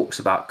and talks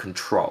about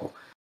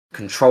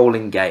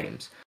controlling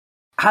games.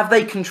 Have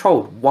they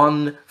controlled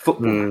one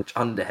football match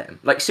under him?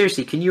 Like,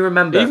 seriously, can you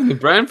remember? Even the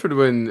Brentford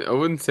win, I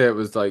wouldn't say it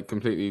was like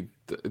completely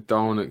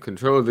dominant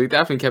control. They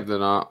definitely kept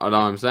it at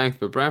arm's length,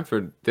 but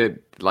Brentford did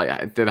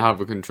have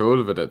a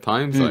control of it at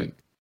times.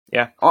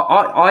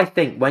 I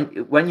think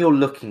when you're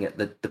looking at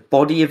the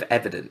body of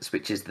evidence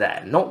which is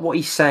there, not what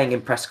he's saying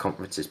in press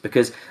conferences,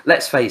 because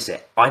let's face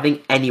it, I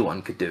think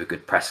anyone could do a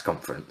good press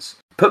conference.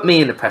 Put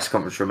me in the press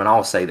conference room and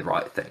I'll say the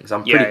right things.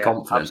 I'm pretty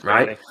confident,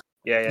 absolutely. Right?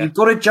 Yeah. You've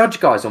got to judge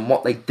guys on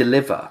what they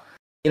deliver.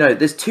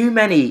 There's too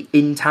many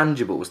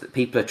intangibles that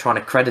people are trying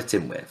to credit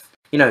him with.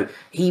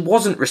 He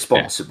wasn't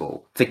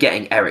responsible for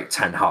getting Erik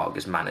ten Hag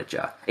as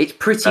manager. It's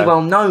pretty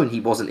well known he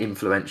wasn't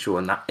influential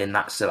in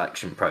that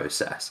selection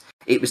process.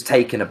 It was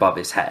taken above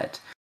his head.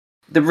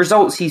 The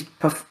results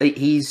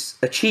he's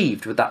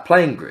achieved with that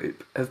playing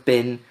group have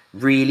been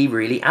really,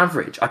 really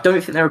average. I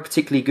don't think they're a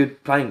particularly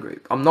good playing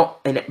group. I'm not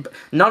in it.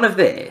 None of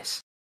this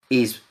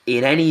is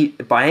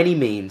by any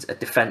means a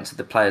defence of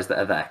the players that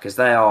are there, because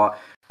they are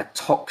a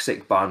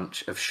toxic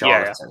bunch of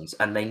charlatans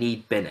and they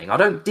need binning. I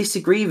don't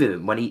disagree with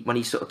him when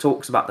he sort of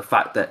talks about the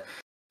fact that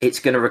it's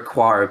going to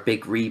require a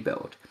big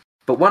rebuild.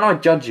 But when I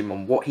judge him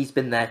on what he's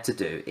been there to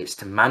do, it's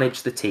to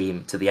manage the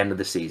team to the end of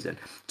the season,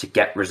 to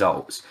get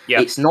results.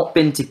 Yep. It's not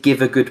been to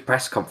give a good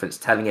press conference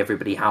telling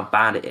everybody how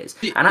bad it is.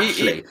 And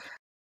actually,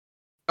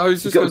 I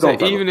was just going to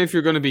say, even if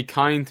you're going to be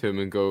kind to him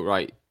and go,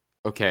 right,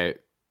 okay,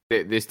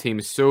 this team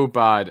is so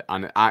bad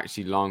and it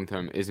actually long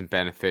term isn't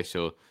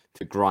beneficial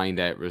to grind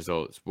out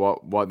results.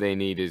 What they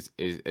need is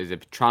a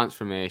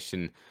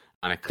transformation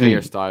and a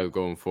clear style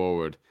going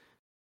forward.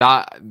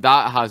 That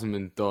hasn't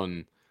been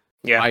done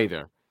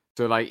either.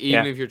 So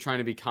even if you're trying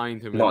to be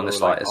kind to him, not in the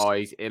slightest.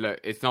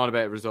 It's not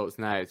about results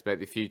now. It's about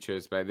the future.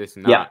 It's about this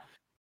and that.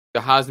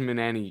 There hasn't been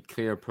any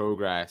clear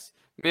progress.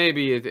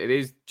 Maybe it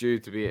is due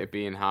to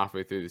being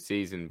halfway through the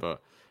season,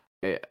 but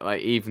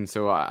even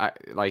so,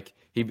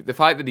 the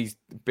fact that he's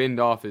binned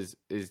off is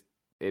the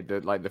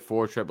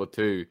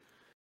 4-2-2.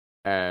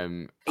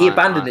 He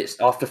abandoned it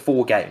after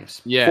 4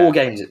 games. 4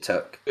 games it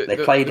took. They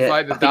played it.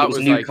 I think it was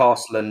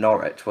Newcastle and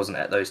Norwich, wasn't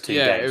it? Those 2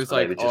 games. Yeah, it was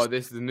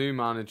this is a new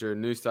manager,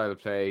 new style of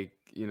play.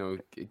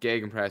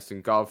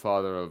 Gegenpressing,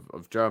 godfather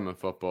of German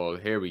football.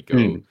 Here we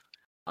go.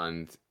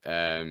 And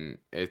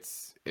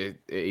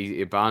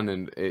he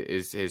abandoned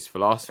his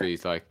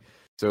philosophies,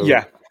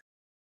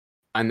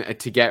 and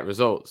to get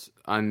results,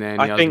 and then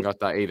he hasn't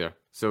got that either.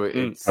 So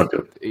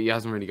he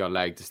hasn't really got a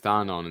leg to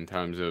stand on in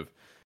terms of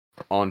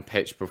on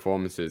pitch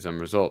performances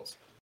and results.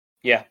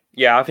 Yeah.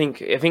 I think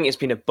it's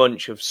been a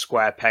bunch of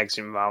square pegs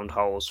in round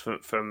holes from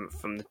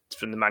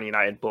the Man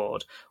United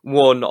board.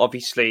 One,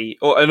 obviously,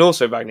 and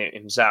also Rangnick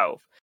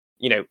himself.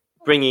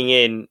 Bringing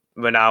in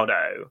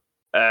Ronaldo,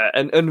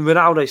 and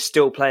Ronaldo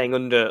still playing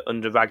under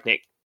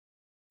Rangnick.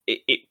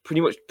 It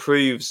pretty much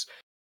proves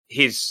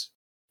his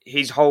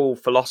whole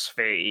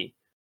philosophy.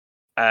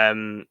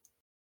 That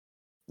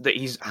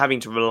he's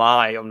having to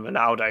rely on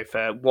Ronaldo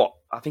for what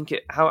I think.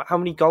 How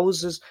many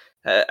goals has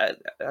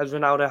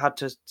Ronaldo had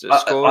to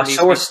score? I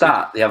saw a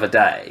stat the other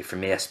day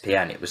from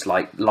ESPN. It was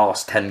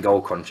last 10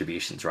 goal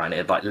contributions, right?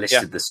 It had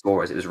listed the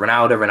scorers. It was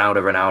Ronaldo.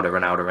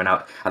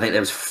 I think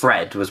there was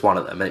Fred was one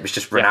of them, and it was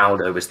just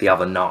Ronaldo was the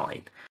other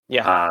 9.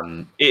 Yeah,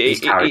 he's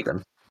carried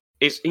them.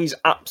 He's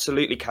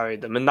absolutely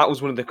carried them, and that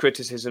was one of the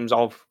criticisms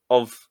of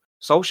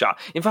Solskjaer.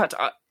 In fact,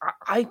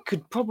 I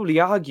could probably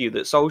argue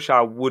that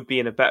Solskjaer would be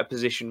in a better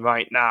position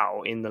right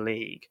now in the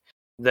league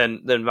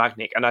than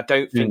Rangnick, and I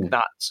don't think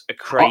that's a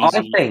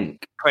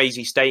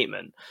crazy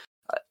statement.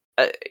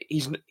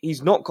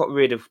 He's not got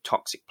rid of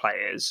toxic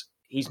players.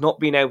 He's not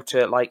been able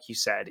to, like you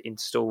said,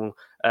 install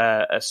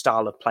a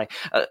style of play.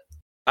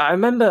 I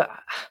remember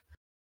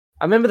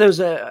there was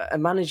a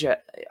manager.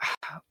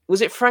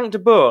 Was it Frank de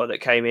Boer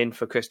that came in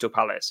for Crystal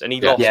Palace, and he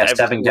lost every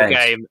single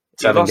game.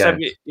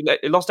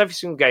 He lost every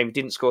single game. He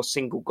didn't score a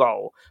single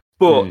goal,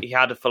 but he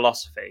had a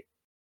philosophy,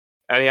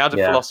 and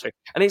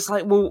and it's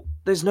like, well,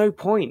 there's no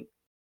point.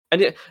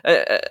 And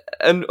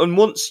and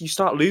once you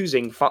start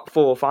losing 4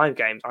 or 5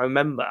 games, I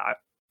remember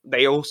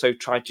they also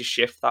tried to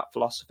shift that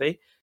philosophy.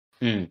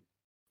 You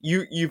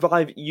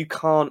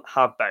can't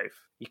have both.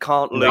 You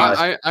can't lose.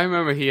 I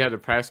remember he had a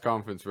press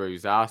conference where he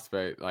was asked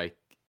about, like,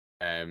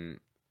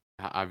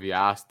 have you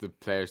asked the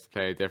players to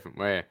play a different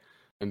way?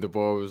 And the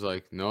boy was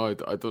like, no,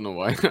 I don't know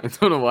why. I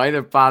don't know why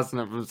they're passing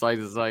it from side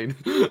to side.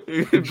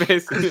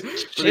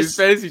 He's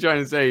basically trying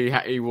to say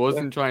he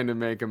wasn't trying to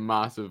make a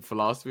massive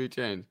philosophy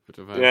change, which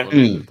I found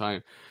funny at the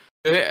time.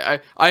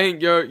 I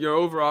think your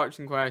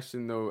overarching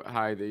question, though,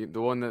 Harry,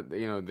 the one that,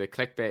 you know, the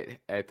clickbait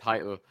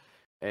title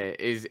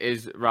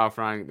is Ralph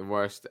Rangnick the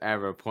worst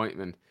ever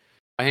appointment.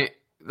 I think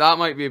that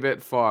might be a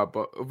bit far,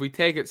 but if we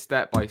take it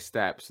step by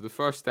step, so the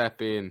first step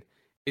being,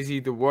 is he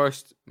the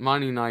worst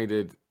Man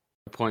United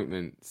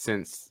appointment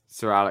since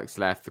Sir Alex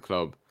left the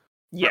club?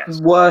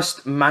 Yes.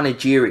 Worst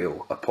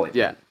managerial appointment.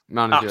 Yeah,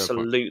 managerial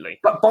absolutely.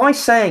 But by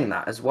saying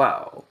that as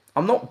well,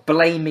 I'm not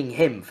blaming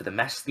him for the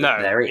mess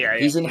that they're in. Yeah,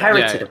 He's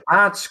inherited a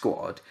bad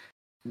squad,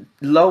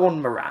 low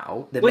on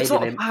morale. It's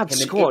not a bad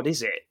squad,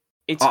 is it?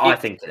 I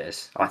think it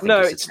is. I think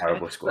it's a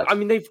terrible squad. I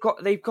mean, they've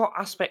got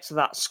aspects of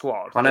that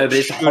squad. I know, but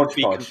it's a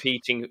hodgepodge.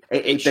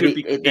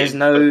 There's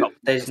no.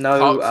 It's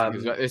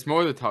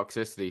more the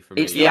toxicity for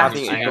me. It's the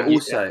attitude, but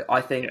also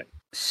I think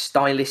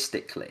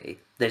stylistically,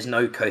 there's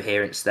no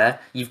coherence there.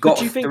 You've got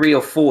 3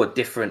 or 4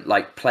 different,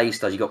 like, play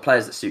styles. You've got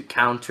players that suit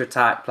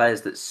counter-attack,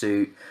 players that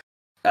suit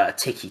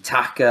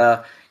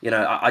tiki-taka. You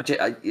know,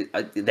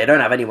 they don't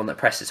have anyone that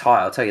presses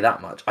high. I'll tell you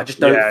that much. I just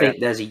don't think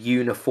there's a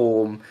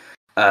uniform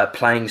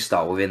playing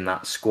style within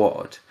that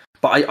squad.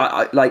 But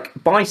I like,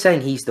 by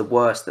saying he's the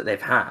worst that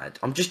they've had,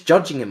 I'm just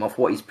judging him off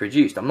what he's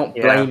produced. I'm not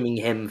blaming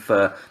him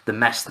for the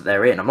mess that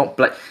they're in.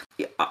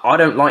 I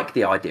don't like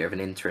the idea of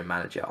an interim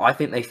manager. I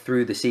think they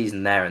threw the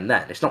season there and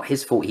then. It's not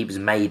his fault he was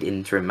made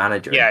interim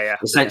manager.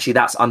 Essentially,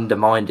 that's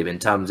undermined him in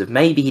terms of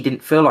maybe he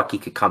didn't feel like he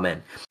could come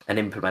in and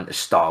implement a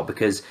style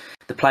because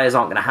the players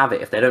aren't going to have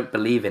it if they don't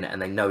believe in it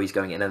and they know he's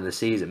going at the end of the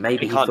season.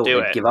 Maybe he thought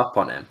they'd give up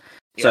on him.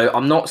 So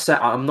I'm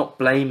not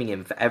blaming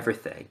him for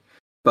everything.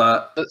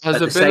 But has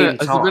there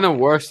been a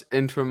worse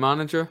interim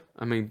manager?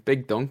 I mean,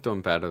 Big Dunk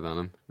done better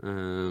than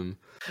him.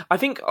 I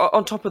think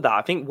on top of that,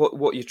 I think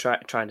what you're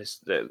trying to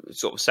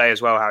sort of say as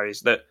well, Harry,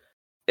 is that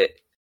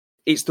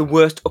it's the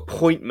worst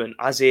appointment,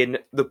 as in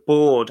the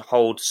board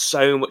holds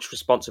so much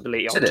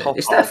responsibility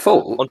it's their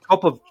fault. On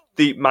top of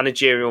the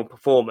managerial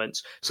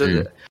performance.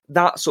 So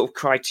that sort of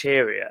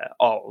criteria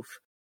of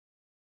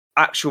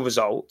actual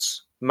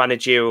results,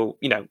 managerial,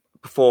 you know,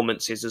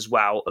 performances as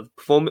well,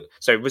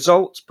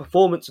 results,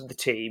 performance of the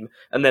team,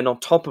 and then on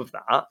top of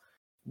that,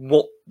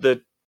 what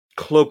the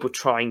club were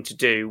trying to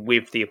do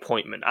with the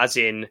appointment, as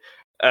in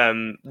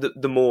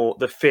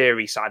the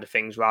theory side of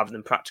things rather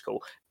than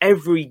practical.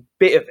 Every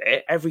bit of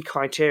it, every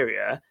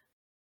criteria,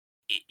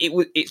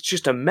 it's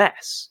just a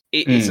mess.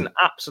 It's an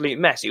absolute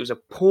mess. It was a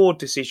poor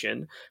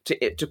decision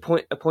to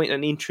appoint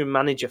an interim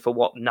manager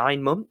for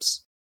 9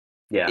 months.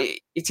 Yeah,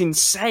 it's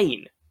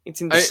insane. It's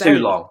insane. It's too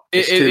long.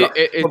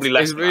 Probably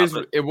less than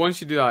that,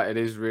 once you do that, it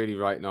is really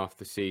writing off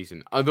the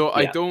season. Although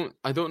I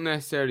don't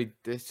necessarily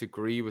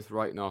disagree with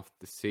writing off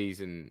the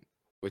season,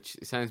 which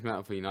sounds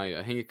metal for United.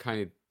 I think it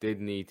kind of did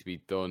need to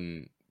be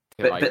done.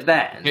 But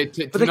then, they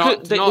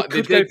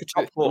could go for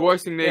top 4. The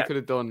worst thing they could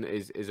have done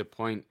is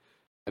appoint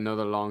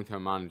another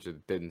long-term manager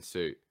that didn't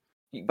suit.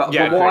 But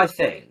what I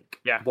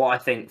think,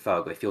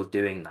 Fergal, if you're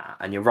doing that,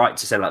 and you're right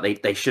to say,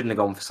 like, they shouldn't have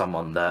gone for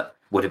someone that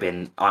would have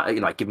been,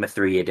 give him a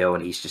 3-year deal,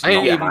 and he's just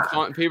not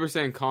that. People are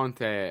saying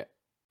Conte,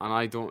 and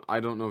I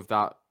don't know if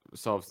that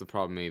solves the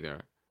problem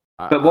either.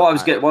 But what I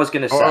was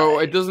going to say,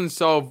 it doesn't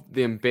solve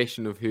the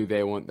ambition of who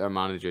they want their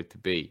manager to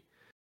be.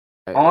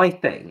 I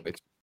think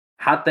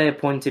had they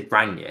appointed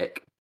Rangnick,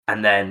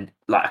 and then,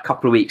 like, a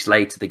couple of weeks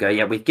later they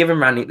go, we've given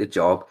Rangnick the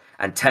job,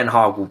 and Ten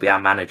Hag will be our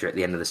manager at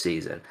the end of the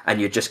season, and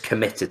you're just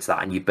committed to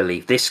that, and you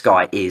believe this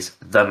guy is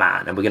the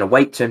man, and we're going to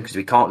wait to him because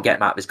we can't get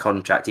him out of his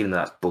contract, even though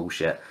that's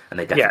bullshit, and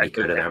they definitely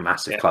could, and they're a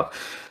massive club.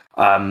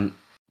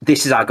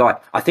 This is our guy.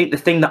 I think the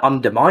thing that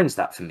undermines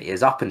that for me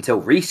is, up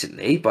until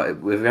recently, but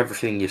with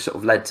everything you're sort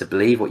of led to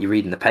believe, what you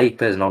read in the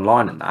papers and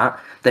online and that,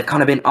 they've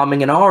kind of been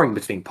umming and ahhing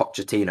between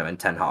Pochettino and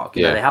Ten Hag.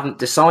 You know, they haven't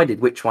decided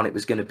which one it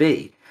was going to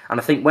be. And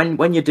I think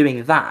when you're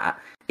doing that,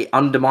 it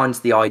undermines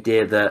the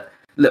idea that,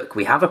 look,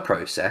 we have a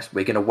process,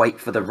 we're going to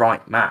wait for the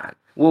right man.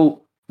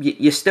 Well,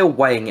 you're still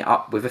weighing it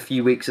up with a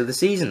few weeks of the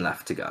season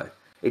left to go.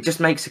 It just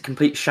makes a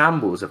complete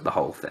shambles of the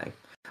whole thing.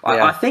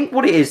 I think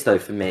what it is, though,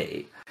 for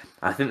me,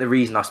 I think the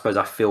reason I suppose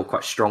I feel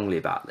quite strongly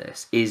about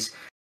this is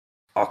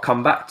I'll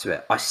come back to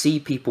it. I see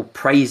people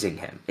praising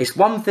him. It's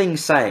one thing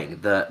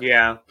saying that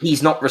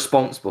he's not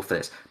responsible for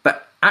this,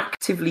 but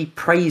actively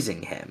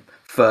praising him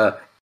for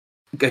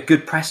a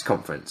good press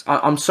conference.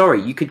 I'm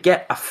sorry, you could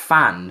get a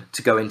fan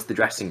to go into the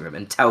dressing room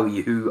and tell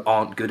you who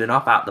aren't good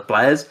enough out of the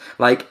players.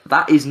 Like,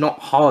 that is not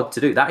hard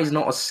to do. That is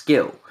not a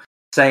skill.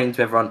 Saying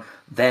to everyone,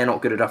 they're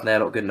not good enough, they're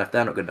not good enough,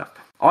 they're not good enough.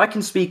 I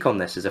can speak on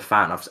this as a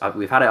fan.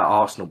 We've had it at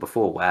Arsenal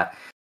before where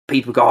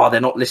people go, they're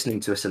not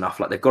listening to us enough.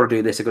 Like, they've got to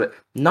do this.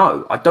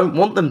 No, I don't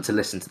want them to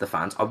listen to the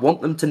fans. I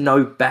want them to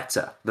know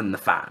better than the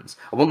fans.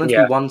 I want them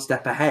to be one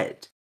step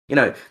ahead. You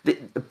know,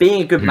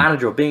 being a good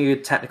manager or being a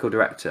good technical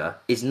director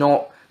is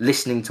not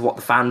listening to what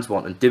the fans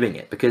want and doing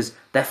it, because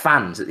they're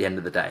fans at the end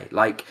of the day.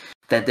 Like,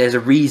 there's a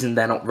reason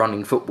they're not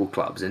running football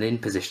clubs and in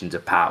positions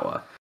of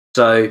power.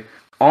 So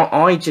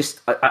I'll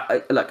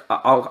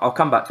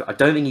come back to it. I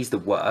don't think he's the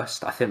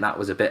worst. I think that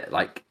was a bit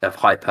like of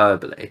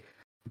hyperbole,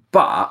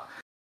 but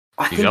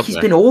I think he's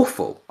been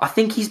awful. I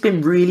think he's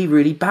been really,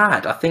 really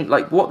bad. I think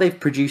like what they've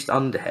produced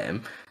under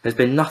him has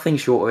been nothing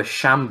short of a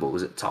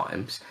shambles at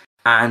times.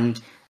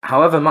 And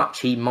however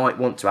much he might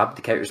want to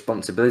abdicate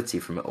responsibility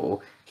from it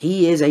all,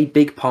 he is a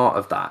big part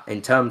of that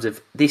in terms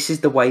of this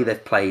is the way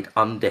they've played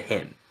under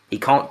him. He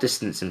can't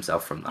distance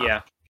himself from that.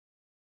 Yeah.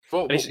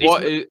 What is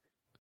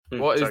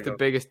the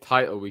biggest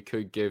title we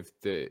could give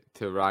to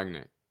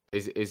Rangnick?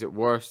 Is it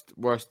worst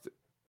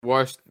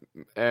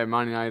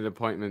Man United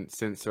appointment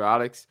since Sir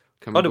Alex?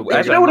 You know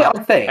what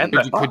I think?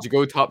 Could you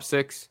go top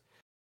 6?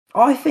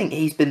 I think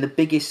he's been the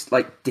biggest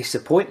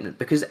disappointment,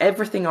 because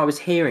everything I was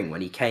hearing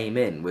when he came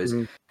in was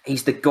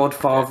he's the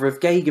godfather of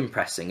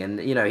gegenpressing, and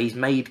he's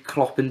made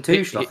Klopp and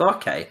Tuchel. I thought,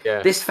 okay,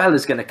 this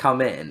fella's going to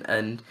come in,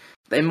 and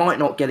they might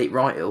not get it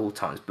right at all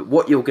times, but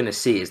what you're going to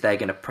see is they're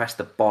going to press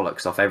the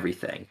bollocks off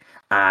everything,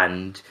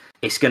 and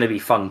it's going to be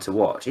fun to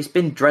watch. It's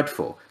been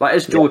dreadful. Like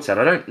as George said,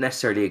 I don't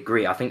necessarily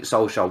agree. I think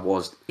Solskjaer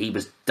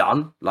was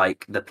done.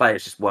 Like the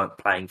players just weren't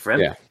playing for him.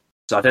 Yeah.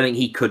 So I don't think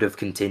he could have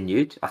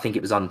continued. I think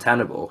it was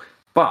untenable.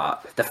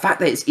 But the fact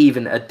that it's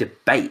even a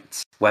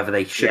debate whether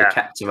they should have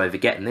kept him over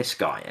getting this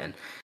guy in,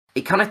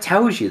 it kind of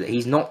tells you that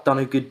he's not done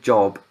a good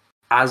job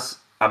as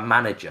a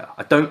manager.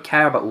 I don't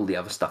care about all the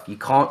other stuff. You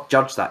can't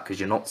judge that because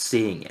you're not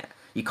seeing it.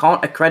 You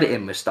can't accredit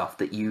him with stuff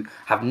that you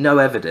have no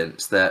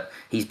evidence that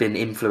he's been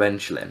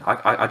influential in.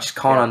 I just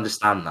can't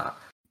understand that.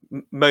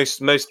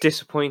 Most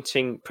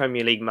disappointing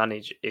Premier League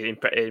manager in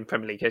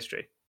Premier League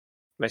history.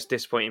 Most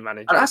disappointing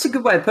manager. That's a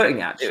good way of putting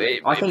it,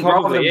 actually. I think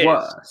rather than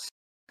worse.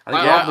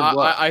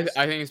 I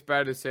think it's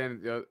better to say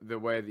the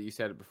way that you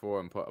said it before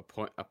and put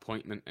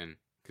appointment in,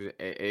 because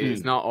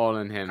it's not all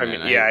in him.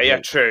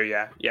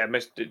 True.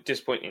 Most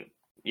disappointing.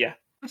 Yeah,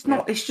 it's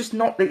not. It's just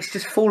not. It's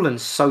just fallen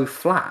so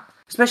flat.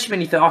 Especially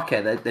when you think,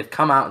 okay, they've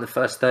come out in the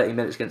first 30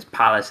 minutes against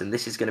Palace, and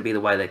this is going to be the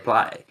way they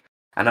play.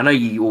 And I know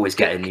you always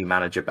get a new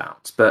manager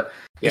bounce, but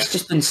it's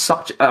just been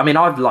such. I mean,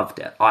 I've loved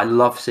it. I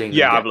love seeing.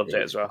 Yeah, I've loved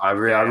it as well. I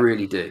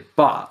really do.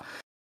 But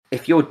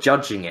if you're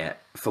judging it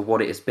for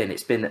what it's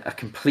been a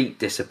complete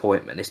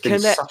disappointment. It's been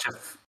such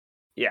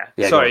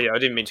a... Sorry, I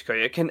didn't mean to cut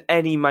you. Can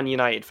any Man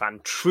United fan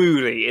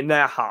truly, in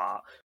their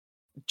heart,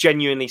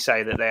 genuinely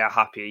say that they are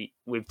happy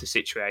with the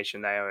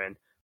situation they are in?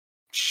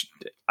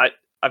 I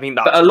think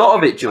that's... But a lot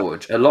of it,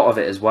 George, a lot of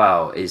it as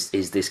well is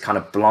this kind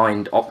of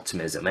blind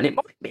optimism, and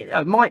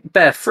it might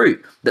bear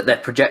fruit that they're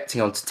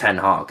projecting onto Ten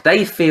Hag.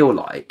 They feel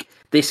like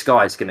this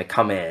guy's going to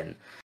come in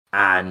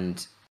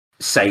and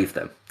save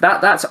them.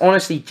 That's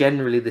honestly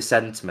generally the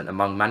sentiment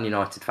among Man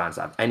United fans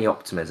that have any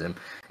optimism.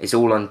 It's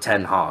all on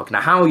Ten Hag. Now,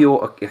 how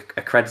you're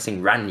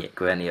accrediting Rangnick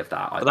with any of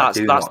that, that's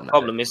the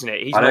problem, isn't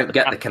it? I don't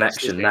get the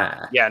connection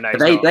there. Yeah, no.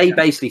 But they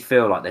basically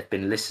feel like they've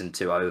been listened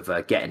to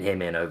over getting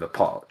him in over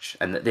Poch,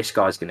 and that this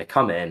guy's going to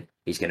come in,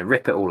 he's going to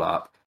rip it all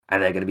up,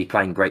 and they're going to be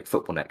playing great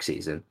football next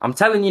season. I'm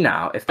telling you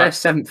now, if they're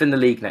 7th in the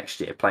league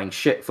next year, playing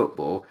shit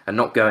football and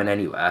not going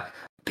anywhere,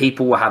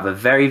 people will have a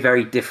very,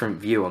 very different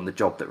view on the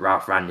job that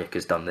Ralph Rangnick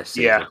has done this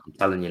season. Yeah. I'm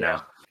telling you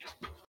now.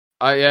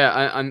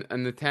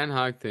 And the Ten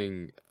Hag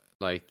thing,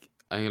 like,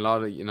 I think a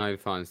lot of United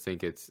fans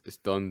think it's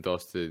done,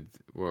 dusted.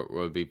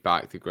 We'll be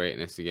back to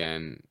greatness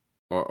again,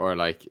 or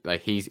like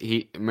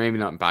he maybe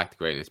not back to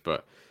greatness,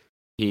 but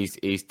he's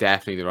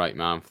definitely the right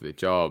man for the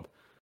job.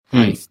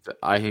 I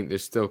think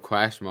there's still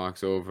question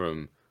marks over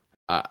him,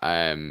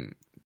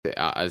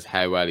 as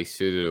how well he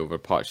suited over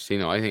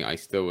Pochettino. I think I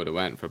still would have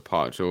went for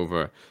Poch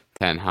over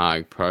Ten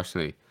Hag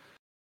personally,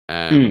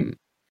 with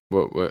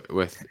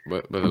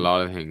a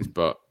lot of things,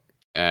 but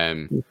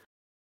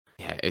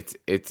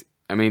it's.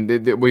 I mean,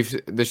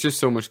 there's just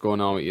so much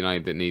going on with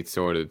United that needs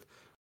sorted.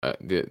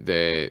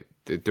 The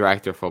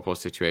director of football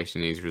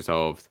situation needs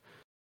resolved.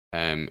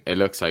 It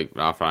looks like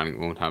Ralph Rangnick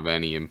won't have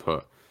any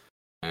input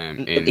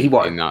in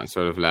that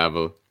sort of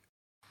level.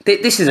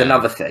 This is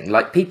another thing.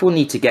 Like, people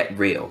need to get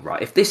real,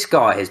 right? If this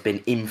guy has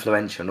been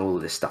influential in all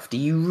of this stuff, do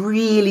you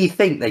really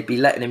think they'd be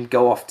letting him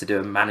go off to do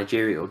a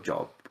managerial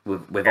job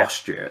with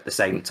Austria at the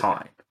same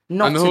time?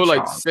 Not and the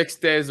whole 6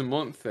 days a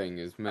month thing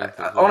is meant.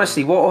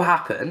 Honestly, what will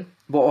happen?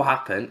 what will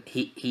happen?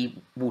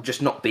 He will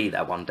just not be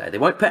there one day. They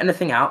won't put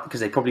anything out because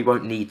they probably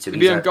won't need to. He'll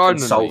He's be on a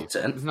gardening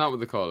consultant. leave. Isn't that what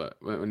they call it?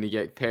 When you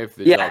get paid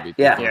for the job, you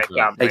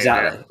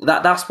Exactly.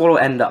 That's what will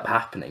end up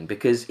happening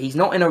because he's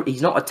not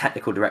a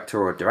technical director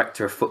or a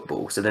director of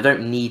football, so they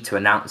don't need to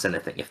announce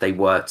anything if they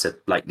were to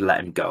like let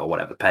him go or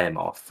whatever, pay him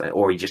off,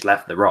 or he just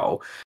left the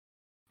role.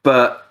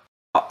 But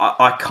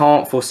I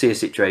can't foresee a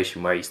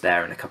situation where he's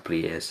there in a couple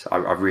of years. I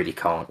really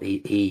can't.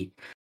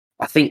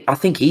 I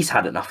think he's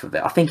had enough of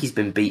it. I think he's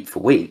been beat for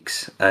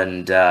weeks,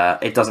 and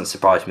it doesn't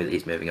surprise me that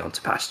he's moving on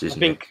to pastures.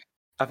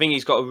 I think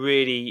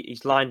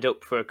he's lined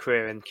up for a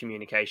career in the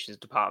communications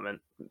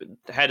department,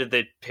 head of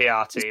the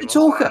PR team. He's a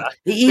talker.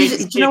 Do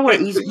you know what?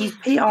 He's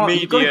PR.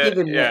 Media, you've got to give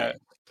him this.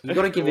 You've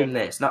got to give him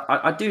this. Now,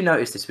 I do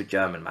notice this with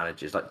German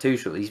managers, like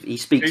Tuchel. He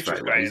speaks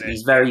very well.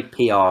 He's very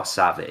PR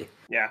savvy.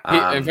 Yeah.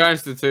 In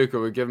fairness to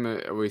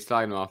Tuchel, we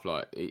slide him off.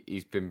 Like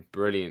he's been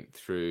brilliant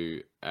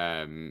through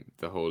the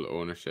whole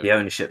ownership, the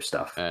ownership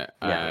stuff.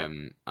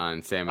 And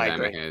same with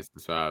Emeka as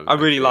well. I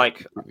really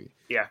like.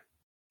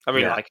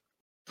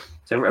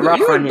 So no,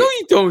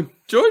 you don't,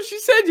 George. You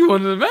said you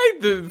wanted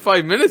to make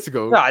 5 minutes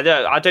ago. No, I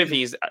don't think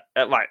he's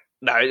like.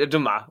 No, it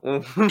doesn't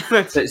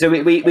matter. so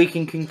we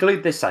can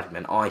conclude this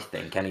segment, I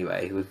think,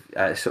 anyway, with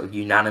sort of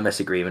unanimous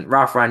agreement.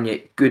 Ralph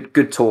Rangnick,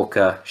 good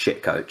talker,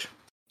 shit coach.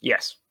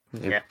 Yes.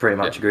 You pretty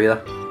much agree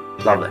there.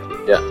 Lovely.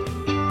 Yeah.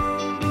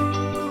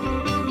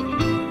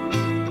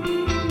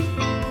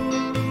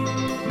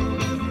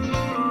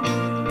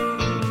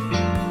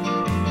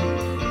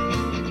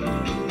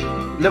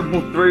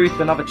 Liverpool through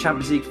to another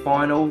Champions League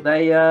final.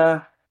 They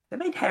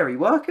made hairy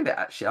work of it.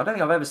 Actually, I don't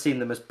think I've ever seen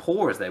them as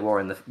poor as they were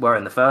in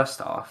the first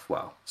half.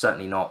 Well,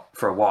 certainly not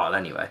for a while.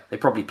 Anyway, they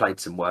probably played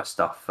some worse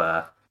stuff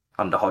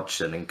under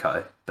Hodgson and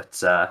co.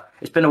 But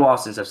it's been a while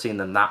since I've seen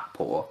them that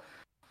poor.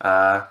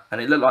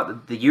 And it looked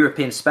like the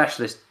European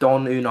specialist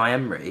Don Unai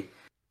Emery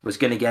was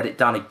going to get it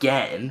done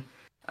again.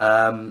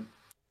 And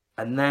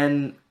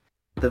then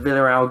the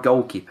Villarreal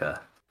goalkeeper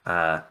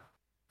had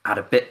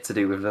a bit to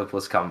do with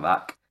Liverpool's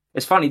comeback.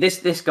 It's funny,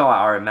 this guy,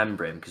 I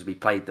remember him because we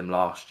played them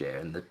last year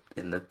in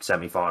the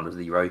semi-finals of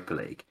the Europa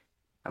League,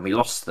 and we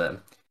lost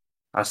them.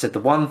 I said the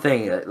one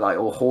thing that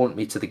will haunt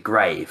me to the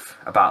grave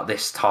about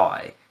this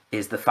tie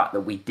is the fact that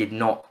we did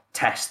not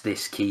test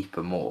this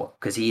keeper more,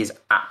 because he is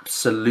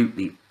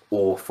absolutely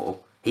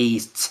awful.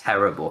 He's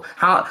terrible.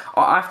 I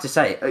have to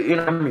say,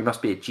 Emery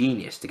must be a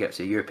genius to get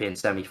to a European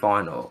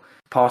semi-final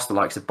past the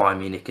likes of Bayern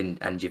Munich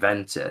and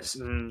Juventus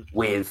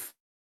with.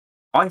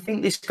 I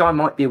think this guy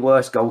might be a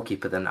worse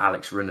goalkeeper than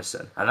Alex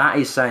Runarsson, and that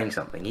is saying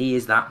something. He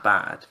is that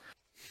bad.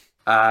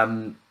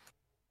 But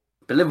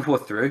Liverpool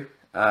through.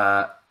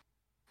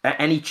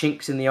 Any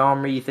chinks in the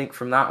armoury, you think,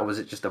 from that, or was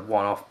it just a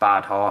one-off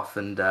bad half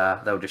and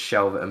they'll just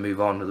shelve it and move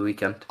on to the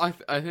weekend? I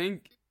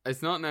think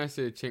it's not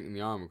necessarily a chink in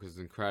the armour because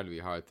it's incredibly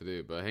hard to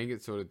do, but I think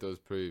it sort of does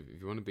prove if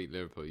you want to beat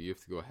Liverpool, you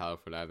have to go hell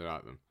for leather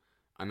at them,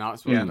 and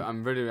that's what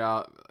I'm really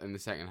out in the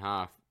second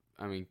half.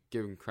 I mean,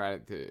 giving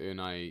credit to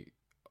Unai,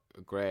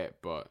 great,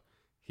 but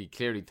he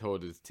clearly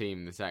told his team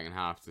in the second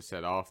half to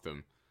set off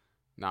them,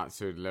 not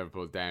suit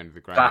Liverpool down to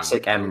the ground.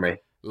 Classic Emery.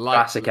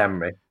 Classic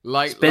Emery.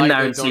 It's been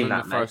there and seen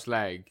that, in the first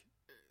leg.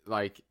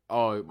 Like,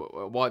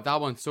 that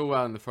went so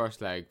well in the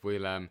first leg.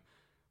 We'll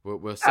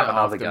set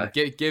off them.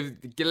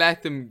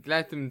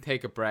 Let them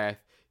take a breath,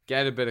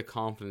 get a bit of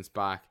confidence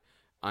back,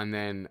 and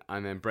then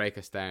break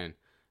us down.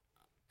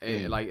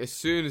 Like as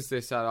soon as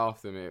they set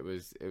off them, it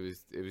was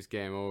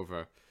game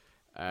over.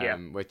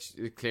 Which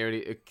it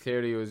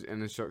clearly was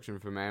an instruction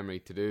from Emery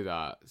to do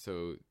that.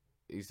 So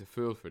he's a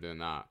fool for doing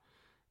that.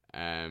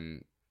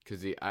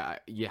 Because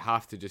you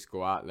have to just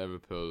go at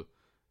Liverpool.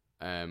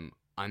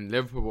 And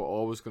Liverpool were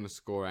always going to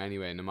score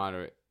anyway, no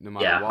matter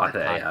what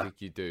tactic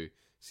you do.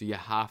 So you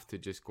have to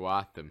just go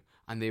at them.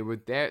 And they were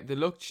there. They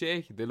looked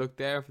shaky. They looked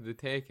there for the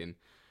taking.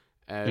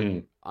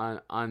 But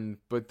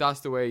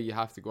that's the way you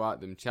have to go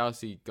at them.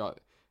 Chelsea got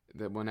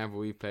that whenever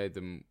we played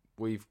them,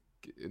 we've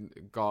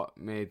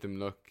made them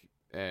look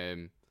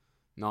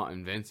not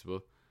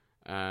invincible.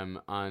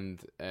 And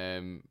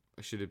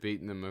should have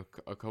beaten them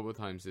a couple of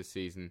times this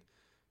season.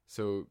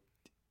 So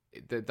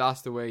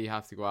that's the way you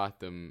have to go at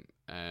them.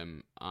 I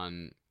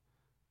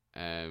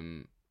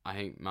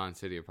think Man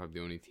City are probably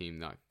the only team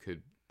that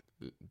could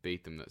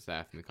beat them that's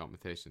left in the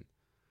competition.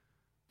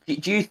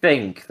 Do you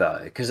think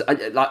though? Because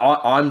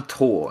I'm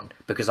torn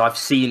because I've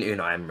seen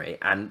Unai Emery,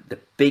 and the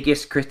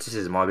biggest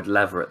criticism I would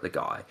lever at the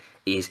guy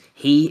is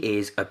he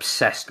is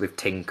obsessed with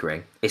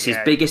tinkering. It's his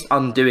biggest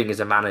undoing as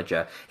a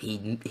manager.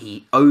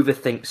 He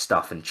overthinks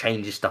stuff and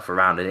changes stuff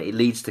around, and it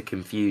leads to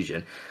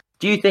confusion.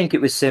 Do you think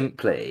it was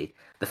simply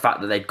the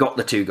fact that they'd got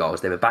the 2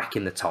 goals, they were back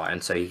in the tie,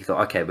 and so he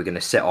thought, okay, we're going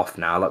to sit off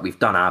now, like we've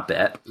done our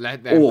bit?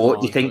 Or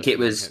do you think it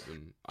was?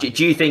 Do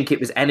you think it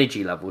was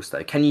energy levels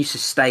though? Can you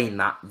sustain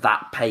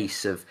that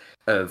pace of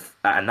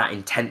and that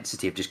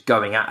intensity of just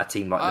going at a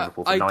team like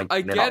Liverpool for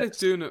 90 minutes?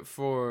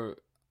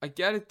 I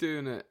get it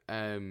doing it.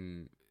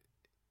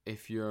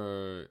 If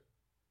you're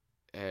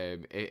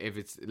if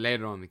it's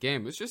later on in the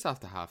game, it's just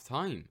after half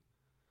time.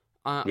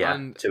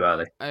 and too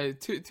early.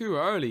 Too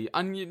early,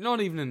 and you're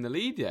not even in the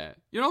lead yet.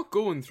 You're not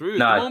going through.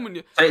 No, at the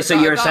moment, so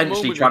you're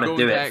essentially trying to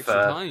do it extra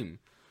for time.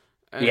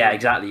 Yeah,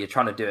 exactly. You're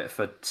trying to do it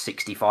for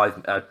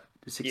 65.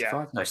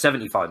 65? No,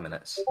 75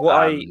 minutes. What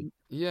I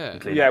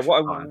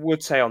time.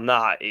 would say on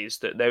that is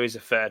that there is a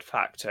third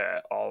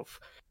factor of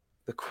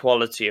the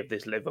quality of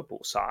this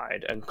Liverpool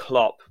side, and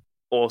Klopp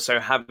also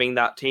having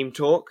that team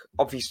talk.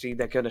 Obviously,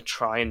 they're going to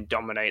try and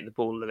dominate the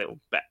ball a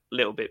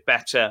little bit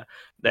better.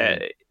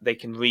 They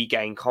can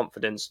regain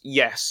confidence.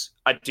 Yes,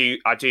 I do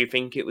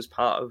think it was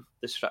part of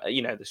the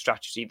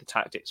strategy, the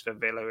tactics for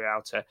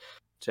Villarreal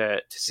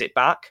to sit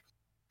back.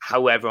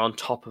 However, on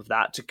top of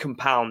that, to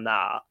compound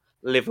that,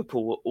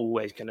 Liverpool were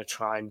always going to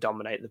try and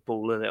dominate the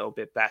ball a little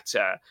bit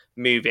better,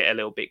 move it a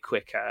little bit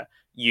quicker,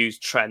 use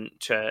Trent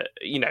to,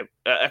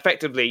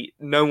 effectively,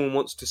 no one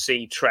wants to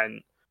see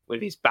Trent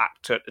with his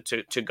back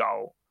to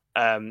goal.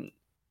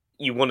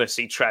 You want to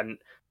see Trent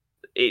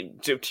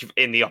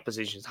in the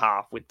opposition's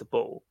half with the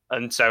ball.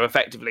 And so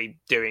effectively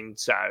doing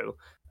so,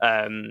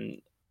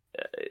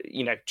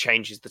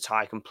 changes the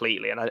tie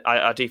completely. And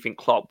I do think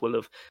Klopp will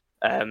have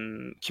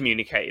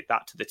communicated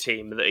that to the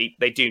team, that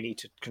they do need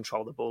to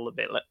control the ball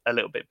a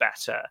little bit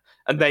better,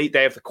 and they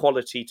have the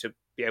quality to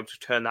be able to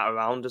turn that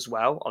around as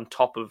well, on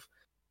top of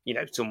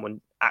someone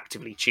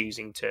actively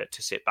choosing to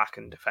sit back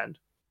and defend.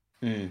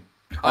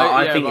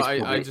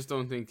 I just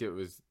don't think it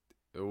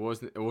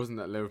wasn't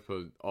that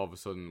Liverpool all of a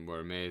sudden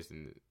were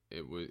amazing.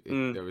 There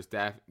was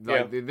they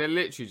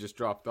literally just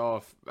dropped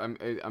off. I'd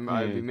be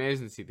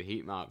amazing to see the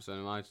heat maps, and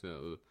I imagine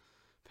it'll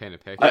paint a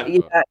picture.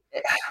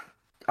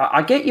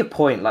 I get your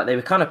point. Like, they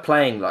were kind of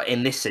playing, like,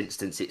 in this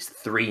instance, it's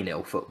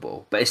 3-0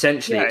 football. But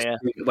essentially,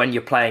 when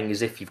you're playing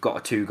as if you've got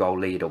a 2-goal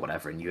lead or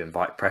whatever, and you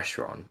invite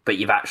pressure on, but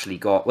you've actually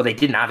got... Well, they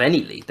didn't have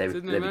any lead. They were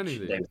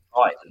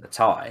tight in the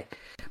tie.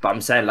 But I'm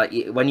saying, like,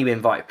 when you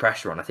invite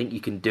pressure on, I think you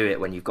can do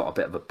it when you've got a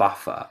bit of a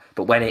buffer.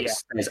 But when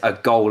there's a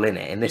goal in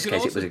it, in this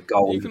case, it was a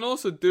goal. You can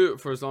also do it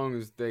for as long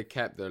as they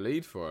kept their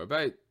lead for,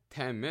 about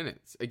 10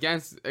 minutes.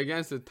 Against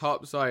the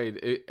top side,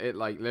 it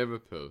like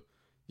Liverpool...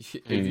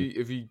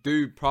 If you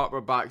do proper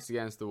backs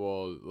against the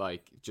wall,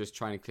 like just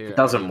trying to clear it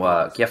doesn't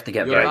work. You have to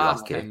get very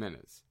lucky. 10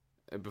 minutes.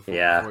 Before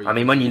I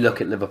mean, when you look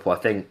at Liverpool, I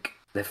think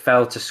they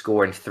failed to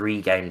score in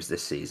 3 games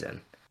this season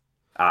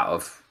out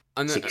of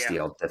 60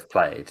 odd they've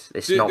played.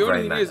 It's not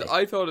very many. The only thing is,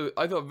 I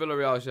thought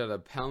Villarreal should have a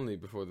penalty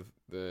before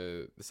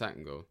the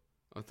second goal.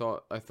 I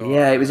thought.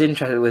 Yeah, it was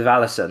interesting with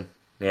Alisson.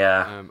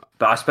 Yeah,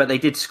 but I suppose they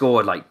did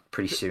score like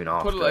pretty soon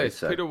after.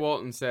 Peter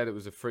Walton said it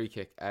was a free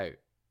kick out.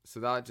 So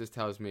that just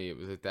tells me it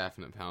was a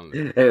definite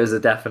penalty. It was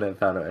a definite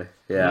penalty,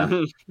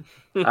 yeah.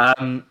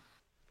 But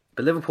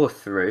Liverpool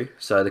through,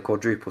 so the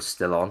quadruple's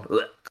still on.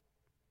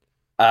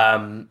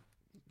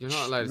 You're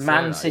not allowed to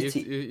Man say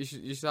City. that.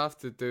 You should have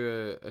to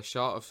do a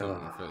shot of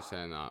something for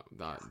saying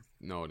that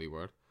naughty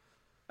word.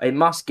 It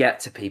must get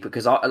to people,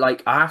 because I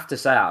have to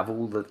say, out of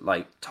all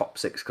the top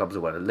 6 clubs or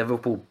whatever,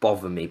 Liverpool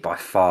bother me by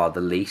far the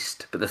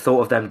least. But the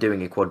thought of them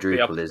doing a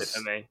quadruple is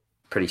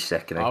pretty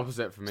sickening.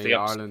 Opposite for me.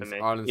 Ireland's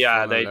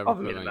they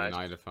Liverpool and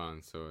United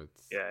fans, so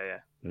it's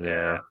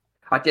yeah.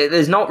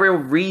 There's not real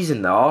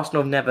reason though.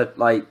 Arsenal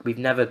have we've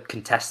never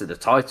contested a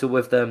title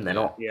with them. They're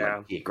not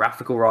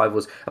geographical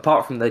rivals,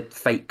 apart from the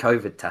fake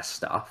COVID test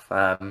stuff.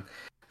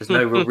 There's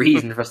no real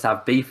reason for us to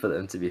have beef with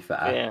them, to be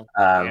fair.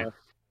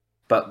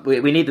 But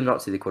we need them not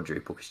to do the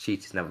quadruple, because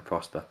cheaters never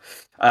prosper.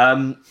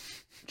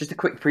 Just a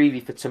quick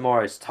preview for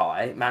tomorrow's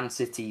tie. Man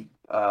City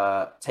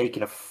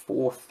taking a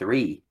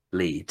 4-3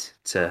 lead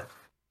to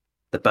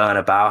the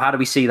Bernabeu. How do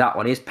we see that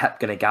one? Is Pep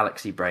going to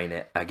galaxy brain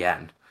it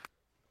again?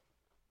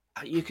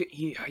 You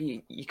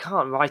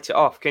can't write it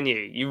off, can you?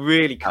 You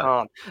really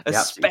can't,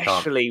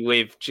 especially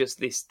with just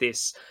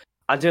this.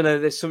 I don't know.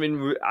 There's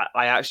something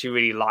I actually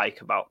really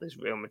like about this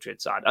Real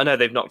Madrid side. I know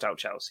they've knocked out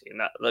Chelsea, and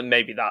that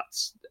maybe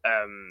that's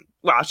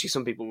actually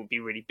some people would be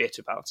really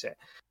bitter about it.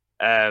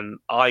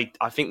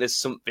 I think there's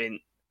something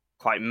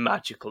quite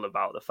magical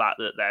about the fact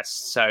that they're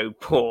so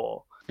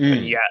poor,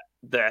 and yet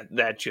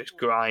they're just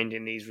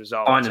grinding these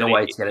results. Finding a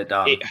way to get it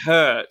done. It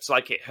hurts.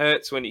 It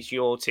hurts when it's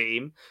your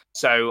team.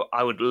 So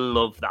I would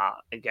love that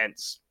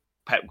against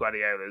Pep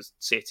Guardiola's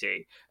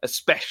City,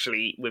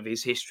 especially with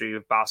his history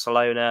with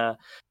Barcelona,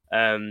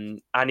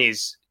 and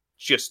his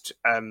just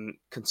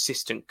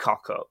consistent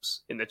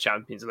cock-ups in the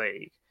Champions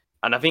League.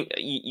 And I think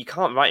you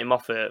can't write him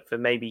off for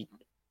maybe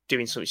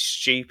doing something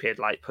stupid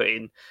like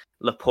putting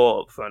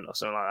Laporte up front or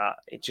something like that.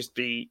 It'd just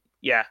be...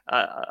 Yeah,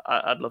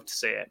 I'd love to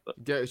see it.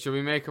 But should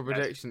we make a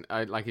prediction,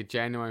 like a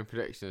genuine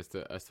prediction as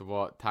to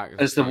what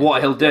tactics? As to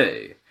what he'll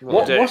do.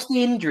 What's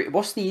the injury?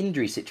 What's the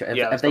injury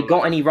situation? Have they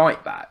got any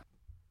right back?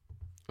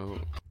 Oh,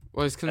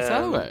 well, is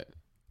Cancelo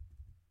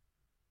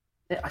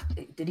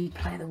it? Did he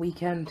play the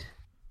weekend?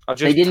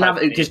 They didn't have,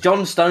 because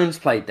John Stones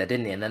played there,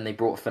 didn't he? And then they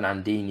brought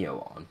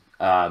Fernandinho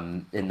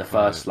on in the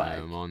first leg.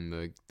 I'm on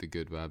the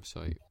good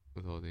website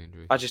with all the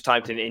injuries. I just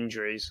typed in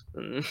injuries.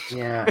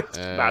 Yeah.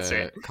 That's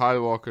it.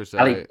 Kyle Walker's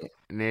out.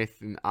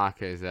 Nathan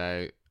Ake is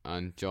out.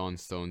 and John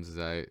Stones is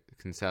out.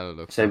 Cancelo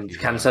looks So like he's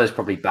Cancelo's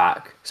probably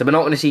back. So we're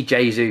not going to see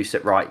Jesus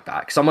at right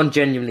back. Someone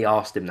genuinely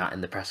asked him that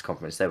in the press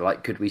conference. They were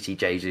like, "Could we see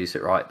Jesus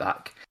at right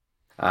back?"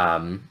 I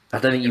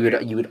don't think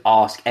you would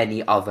ask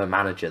any other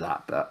manager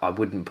that, but I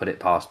wouldn't put it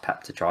past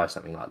Pep to try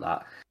something like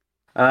that.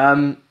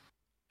 I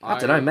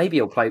don't know. Maybe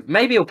he'll play.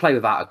 Maybe he'll play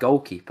without a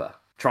goalkeeper.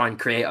 Try and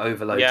create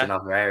overloads in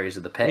other areas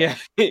of the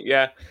pitch.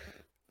 Yeah.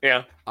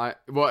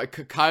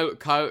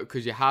 Kyle,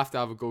 because you have to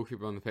have a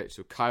goalkeeper on the pitch.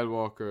 So Kyle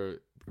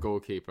Walker,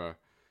 goalkeeper.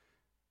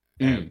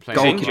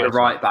 Goalkeeper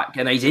right back,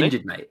 and he's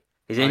injured, mate.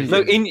 He's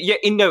injured.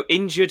 No,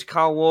 injured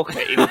Kyle Walker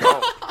in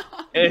goal.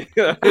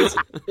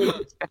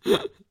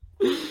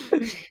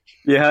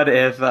 You heard it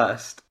here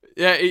first.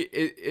 Yeah,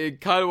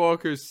 Kyle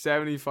Walker's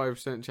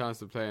 75%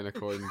 chance of playing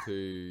according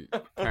to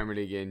Premier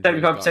League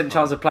injuries. 75%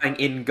 chance of playing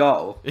in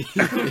goal.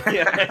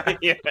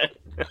 yeah.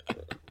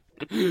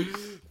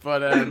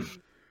 But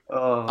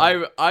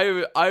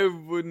I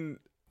wouldn't.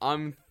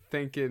 I'm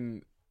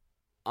thinking.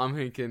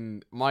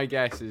 My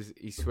guess is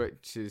he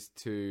switches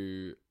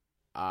to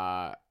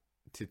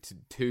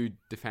two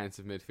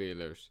defensive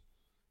midfielders.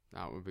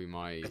 That would be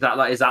my. Is that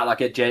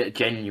like a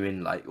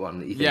genuine like one?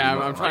 That you think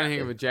I'm trying to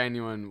think of a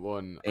genuine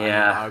one.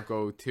 Yeah, I'll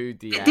go 2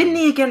 DM. Didn't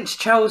he against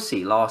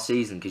Chelsea last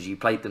season? Because you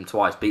played them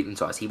twice, beat them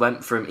twice. He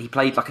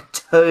played like a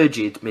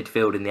turgid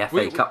midfield in the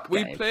FA Cup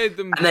game. We played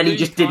them, and then he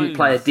just didn't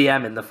play a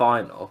DM in the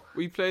final.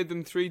 We played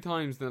them 3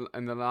 times in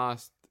the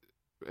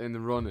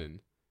run-in.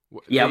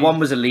 Yeah, one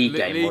was a league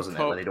game, wasn't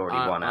it? When they'd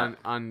already won it,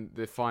 and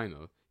the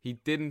final. He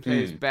didn't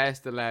play his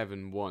best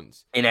 11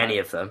 once in any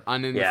of them,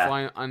 and in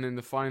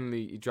the final,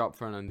 he dropped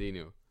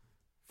Fernandinho.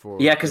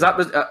 Because that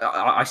was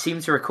I seem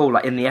to recall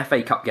like in the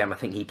FA Cup game, I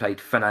think he played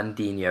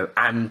Fernandinho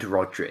and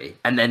Rodri,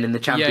 and then in the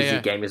Champions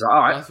League game, he's like,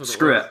 all right,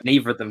 screw it,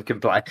 neither of them can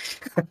play.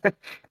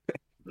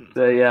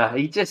 So yeah,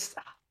 he just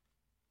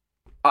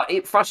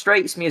it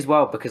frustrates me as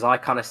well because I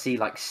kind of see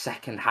like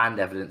second-hand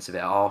evidence of it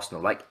at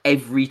Arsenal. Like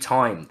every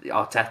time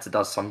Arteta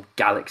does some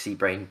galaxy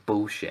brain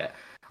bullshit,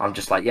 I'm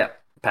just like, yeah,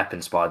 Pep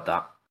inspired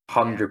that.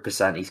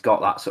 100%. He's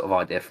got that sort of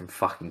idea from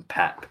fucking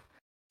Pep.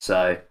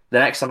 So the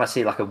next time I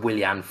see like a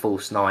Willian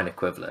false 9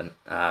 equivalent,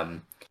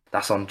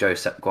 that's on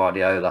Josep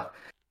Guardiola.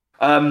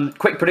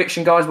 Quick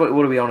prediction, guys. What do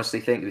we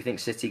honestly think? Do we think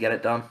City get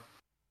it done?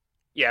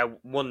 Yeah,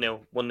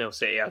 1-0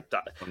 City. I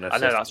know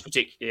that's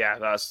ridiculous. Yeah,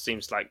 that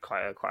seems like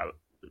quite a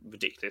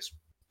ridiculous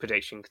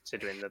prediction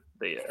considering the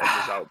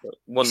result. But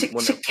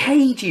it's a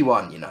cagey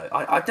one, you know.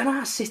 I don't know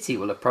how City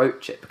will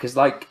approach it because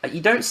like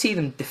you don't see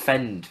them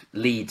defend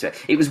Leeds.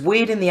 It was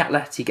weird in the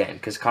Atleti game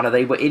because kind of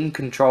they were in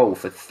control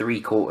for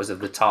 3/4 of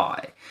the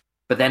tie,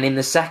 but then in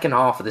the second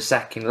half of the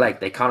second leg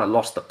they kind of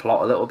lost the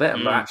plot a little bit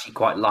and were actually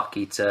quite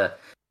lucky to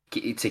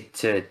keep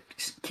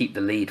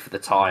the lead for the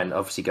tie and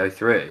obviously go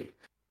through.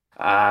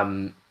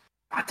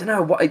 I don't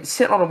know,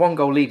 sitting on a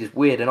 1-goal lead is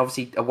weird, and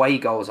obviously away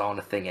goals aren't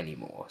a thing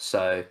anymore,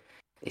 so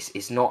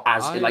it's not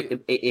as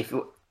like if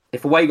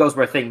away goals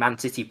were a thing, Man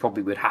City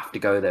probably would have to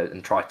go there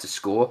and try to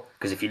score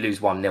because if you lose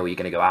 1-0 you're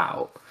going to go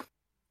out,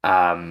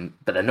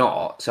 but they're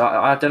not, so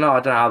I don't know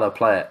how they'll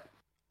play it.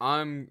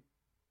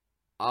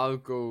 I'll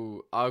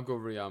go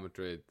Real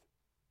Madrid.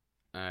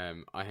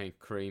 I think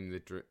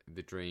Kareem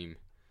the Dream,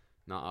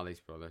 not Ali's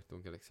brother,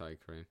 don't get excited,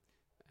 Kareem,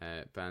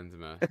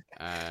 Benzema.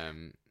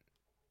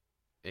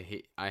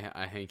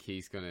 I think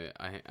he's gonna.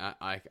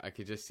 I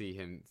could just see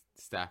him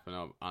stepping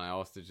up, and I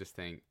also just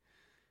think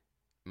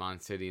Man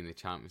City in the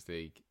Champions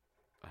League,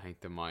 I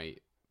think they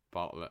might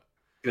bottle it.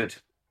 Good.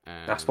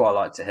 That's what I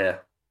like to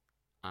hear.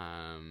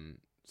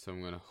 So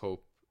I'm gonna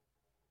hope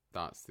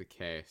that's the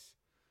case.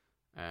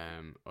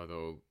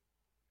 Although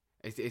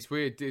it's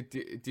weird. Do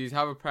you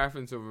have a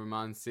preference over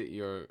Man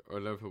City or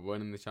Liverpool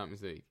winning the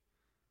Champions League?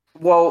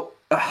 Well.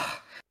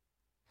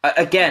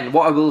 Again,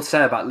 what I will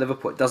say about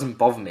Liverpool, it doesn't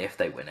bother me if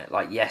they win it.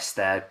 Like, yes,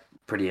 they're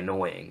pretty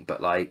annoying,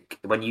 but like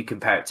when you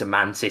compare it to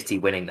Man City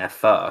winning their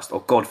first,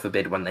 or God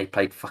forbid when they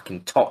played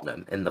fucking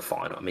Tottenham in the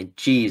final, I mean,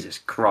 Jesus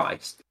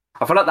Christ.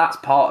 I feel like that's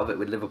part of it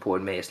with Liverpool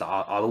and me. It's like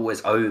I'll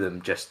always owe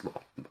them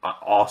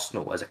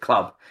Arsenal as a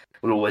club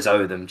will always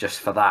owe them just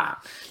for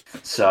that.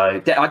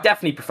 So I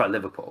definitely prefer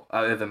Liverpool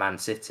over Man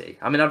City.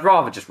 I mean, I'd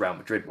rather just Real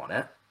Madrid won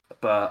it,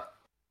 but...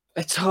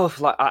 It's tough.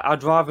 Like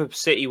I'd rather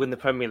City win the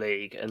Premier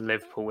League and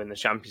Liverpool win the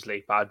Champions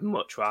League, but I'd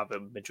much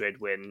rather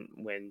Madrid win.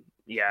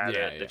 The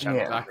Champions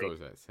League. That goes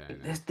without saying.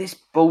 There's this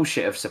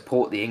bullshit of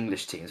support the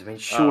English teams. I mean,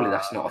 surely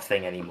that's not a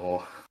thing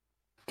anymore.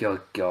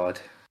 Good God.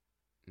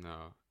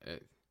 No.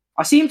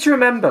 I seem to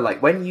remember,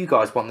 like, when you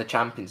guys won the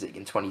Champions League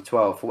in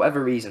 2012, for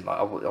whatever reason, like,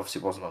 I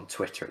obviously wasn't on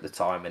Twitter at the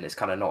time, and it's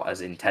kind of not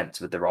as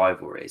intense with the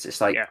rivalries. It's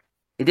like,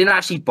 it didn't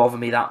actually bother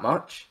me that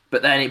much,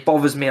 but then it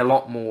bothers me a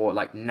lot more,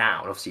 like,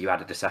 now. Obviously, you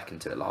added a second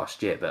to it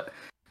last year, but,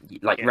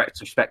 like,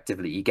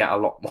 retrospectively, you get a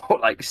lot more,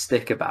 like,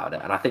 stick about it.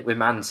 And I think with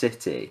Man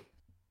City,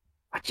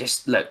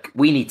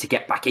 we need to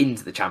get back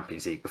into the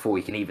Champions League before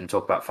we can even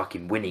talk about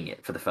fucking winning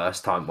it for the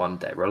first time one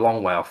day. We're a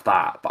long way off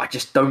that, but I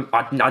just don't.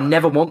 I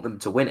never want them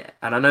to win it,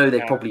 and I know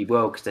they probably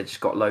will because they just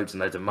got loads and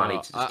loads of money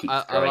to just keep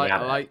throwing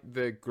at it. I like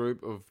the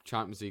group of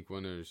Champions League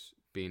winners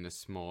being as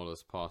small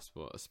as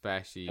possible,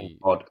 especially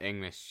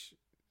English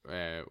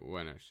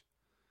winners.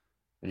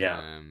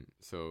 Yeah.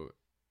 So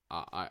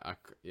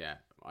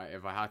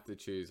if I had to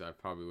choose, I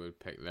probably would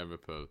pick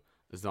Liverpool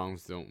as long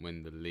as they don't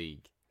win the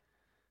league.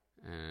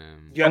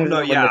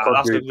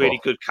 That's a really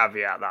good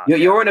caveat.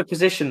 You're in a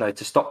position though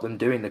to stop them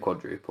doing the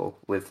quadruple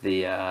with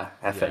the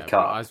FA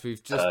Cup. As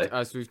we've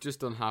just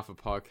done half a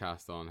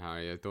podcast on,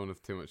 Harry, I don't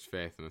have too much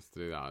faith in us to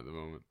do that at the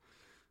moment.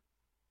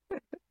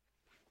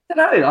 I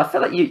don't know. I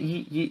feel like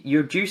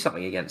you're due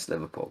something against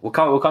Liverpool. We'll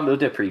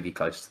do a preview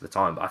close to the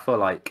time, but I feel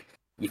like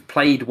you've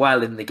played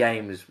well in the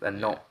games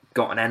and not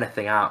gotten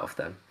anything out of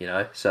them.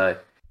 So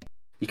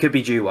you could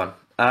be due one.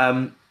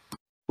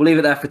 We'll leave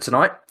it there for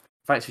tonight.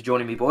 Thanks for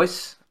joining me,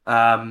 boys.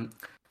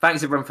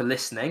 Thanks everyone for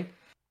listening.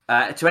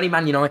 To any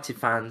Man United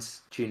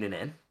fans tuning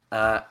in,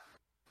 I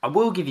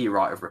will give you a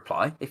right of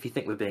reply if you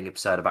think we're being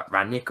absurd about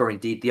Ranić or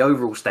indeed the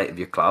overall state of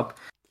your club.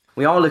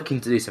 We are looking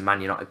to do some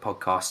Man United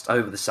podcasts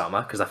over the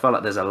summer because I feel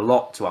like there's a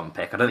lot to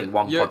unpick. I don't think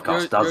one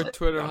podcast does it. Your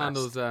Twitter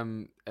handle's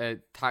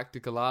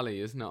Tactical Ali,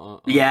 isn't it?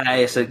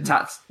 Yeah. So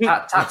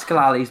Tactical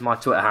Ali is my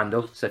Twitter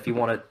handle. So if you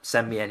want to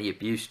send me any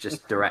abuse,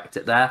 just direct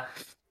it there.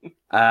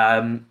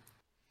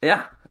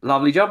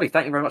 Lovely jobby.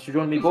 Thank you very much for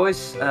joining me,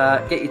 boys.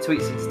 Get your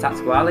tweets into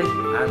Tactical Ali,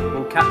 and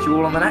we'll catch you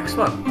all on the next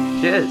one.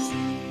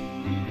 Cheers.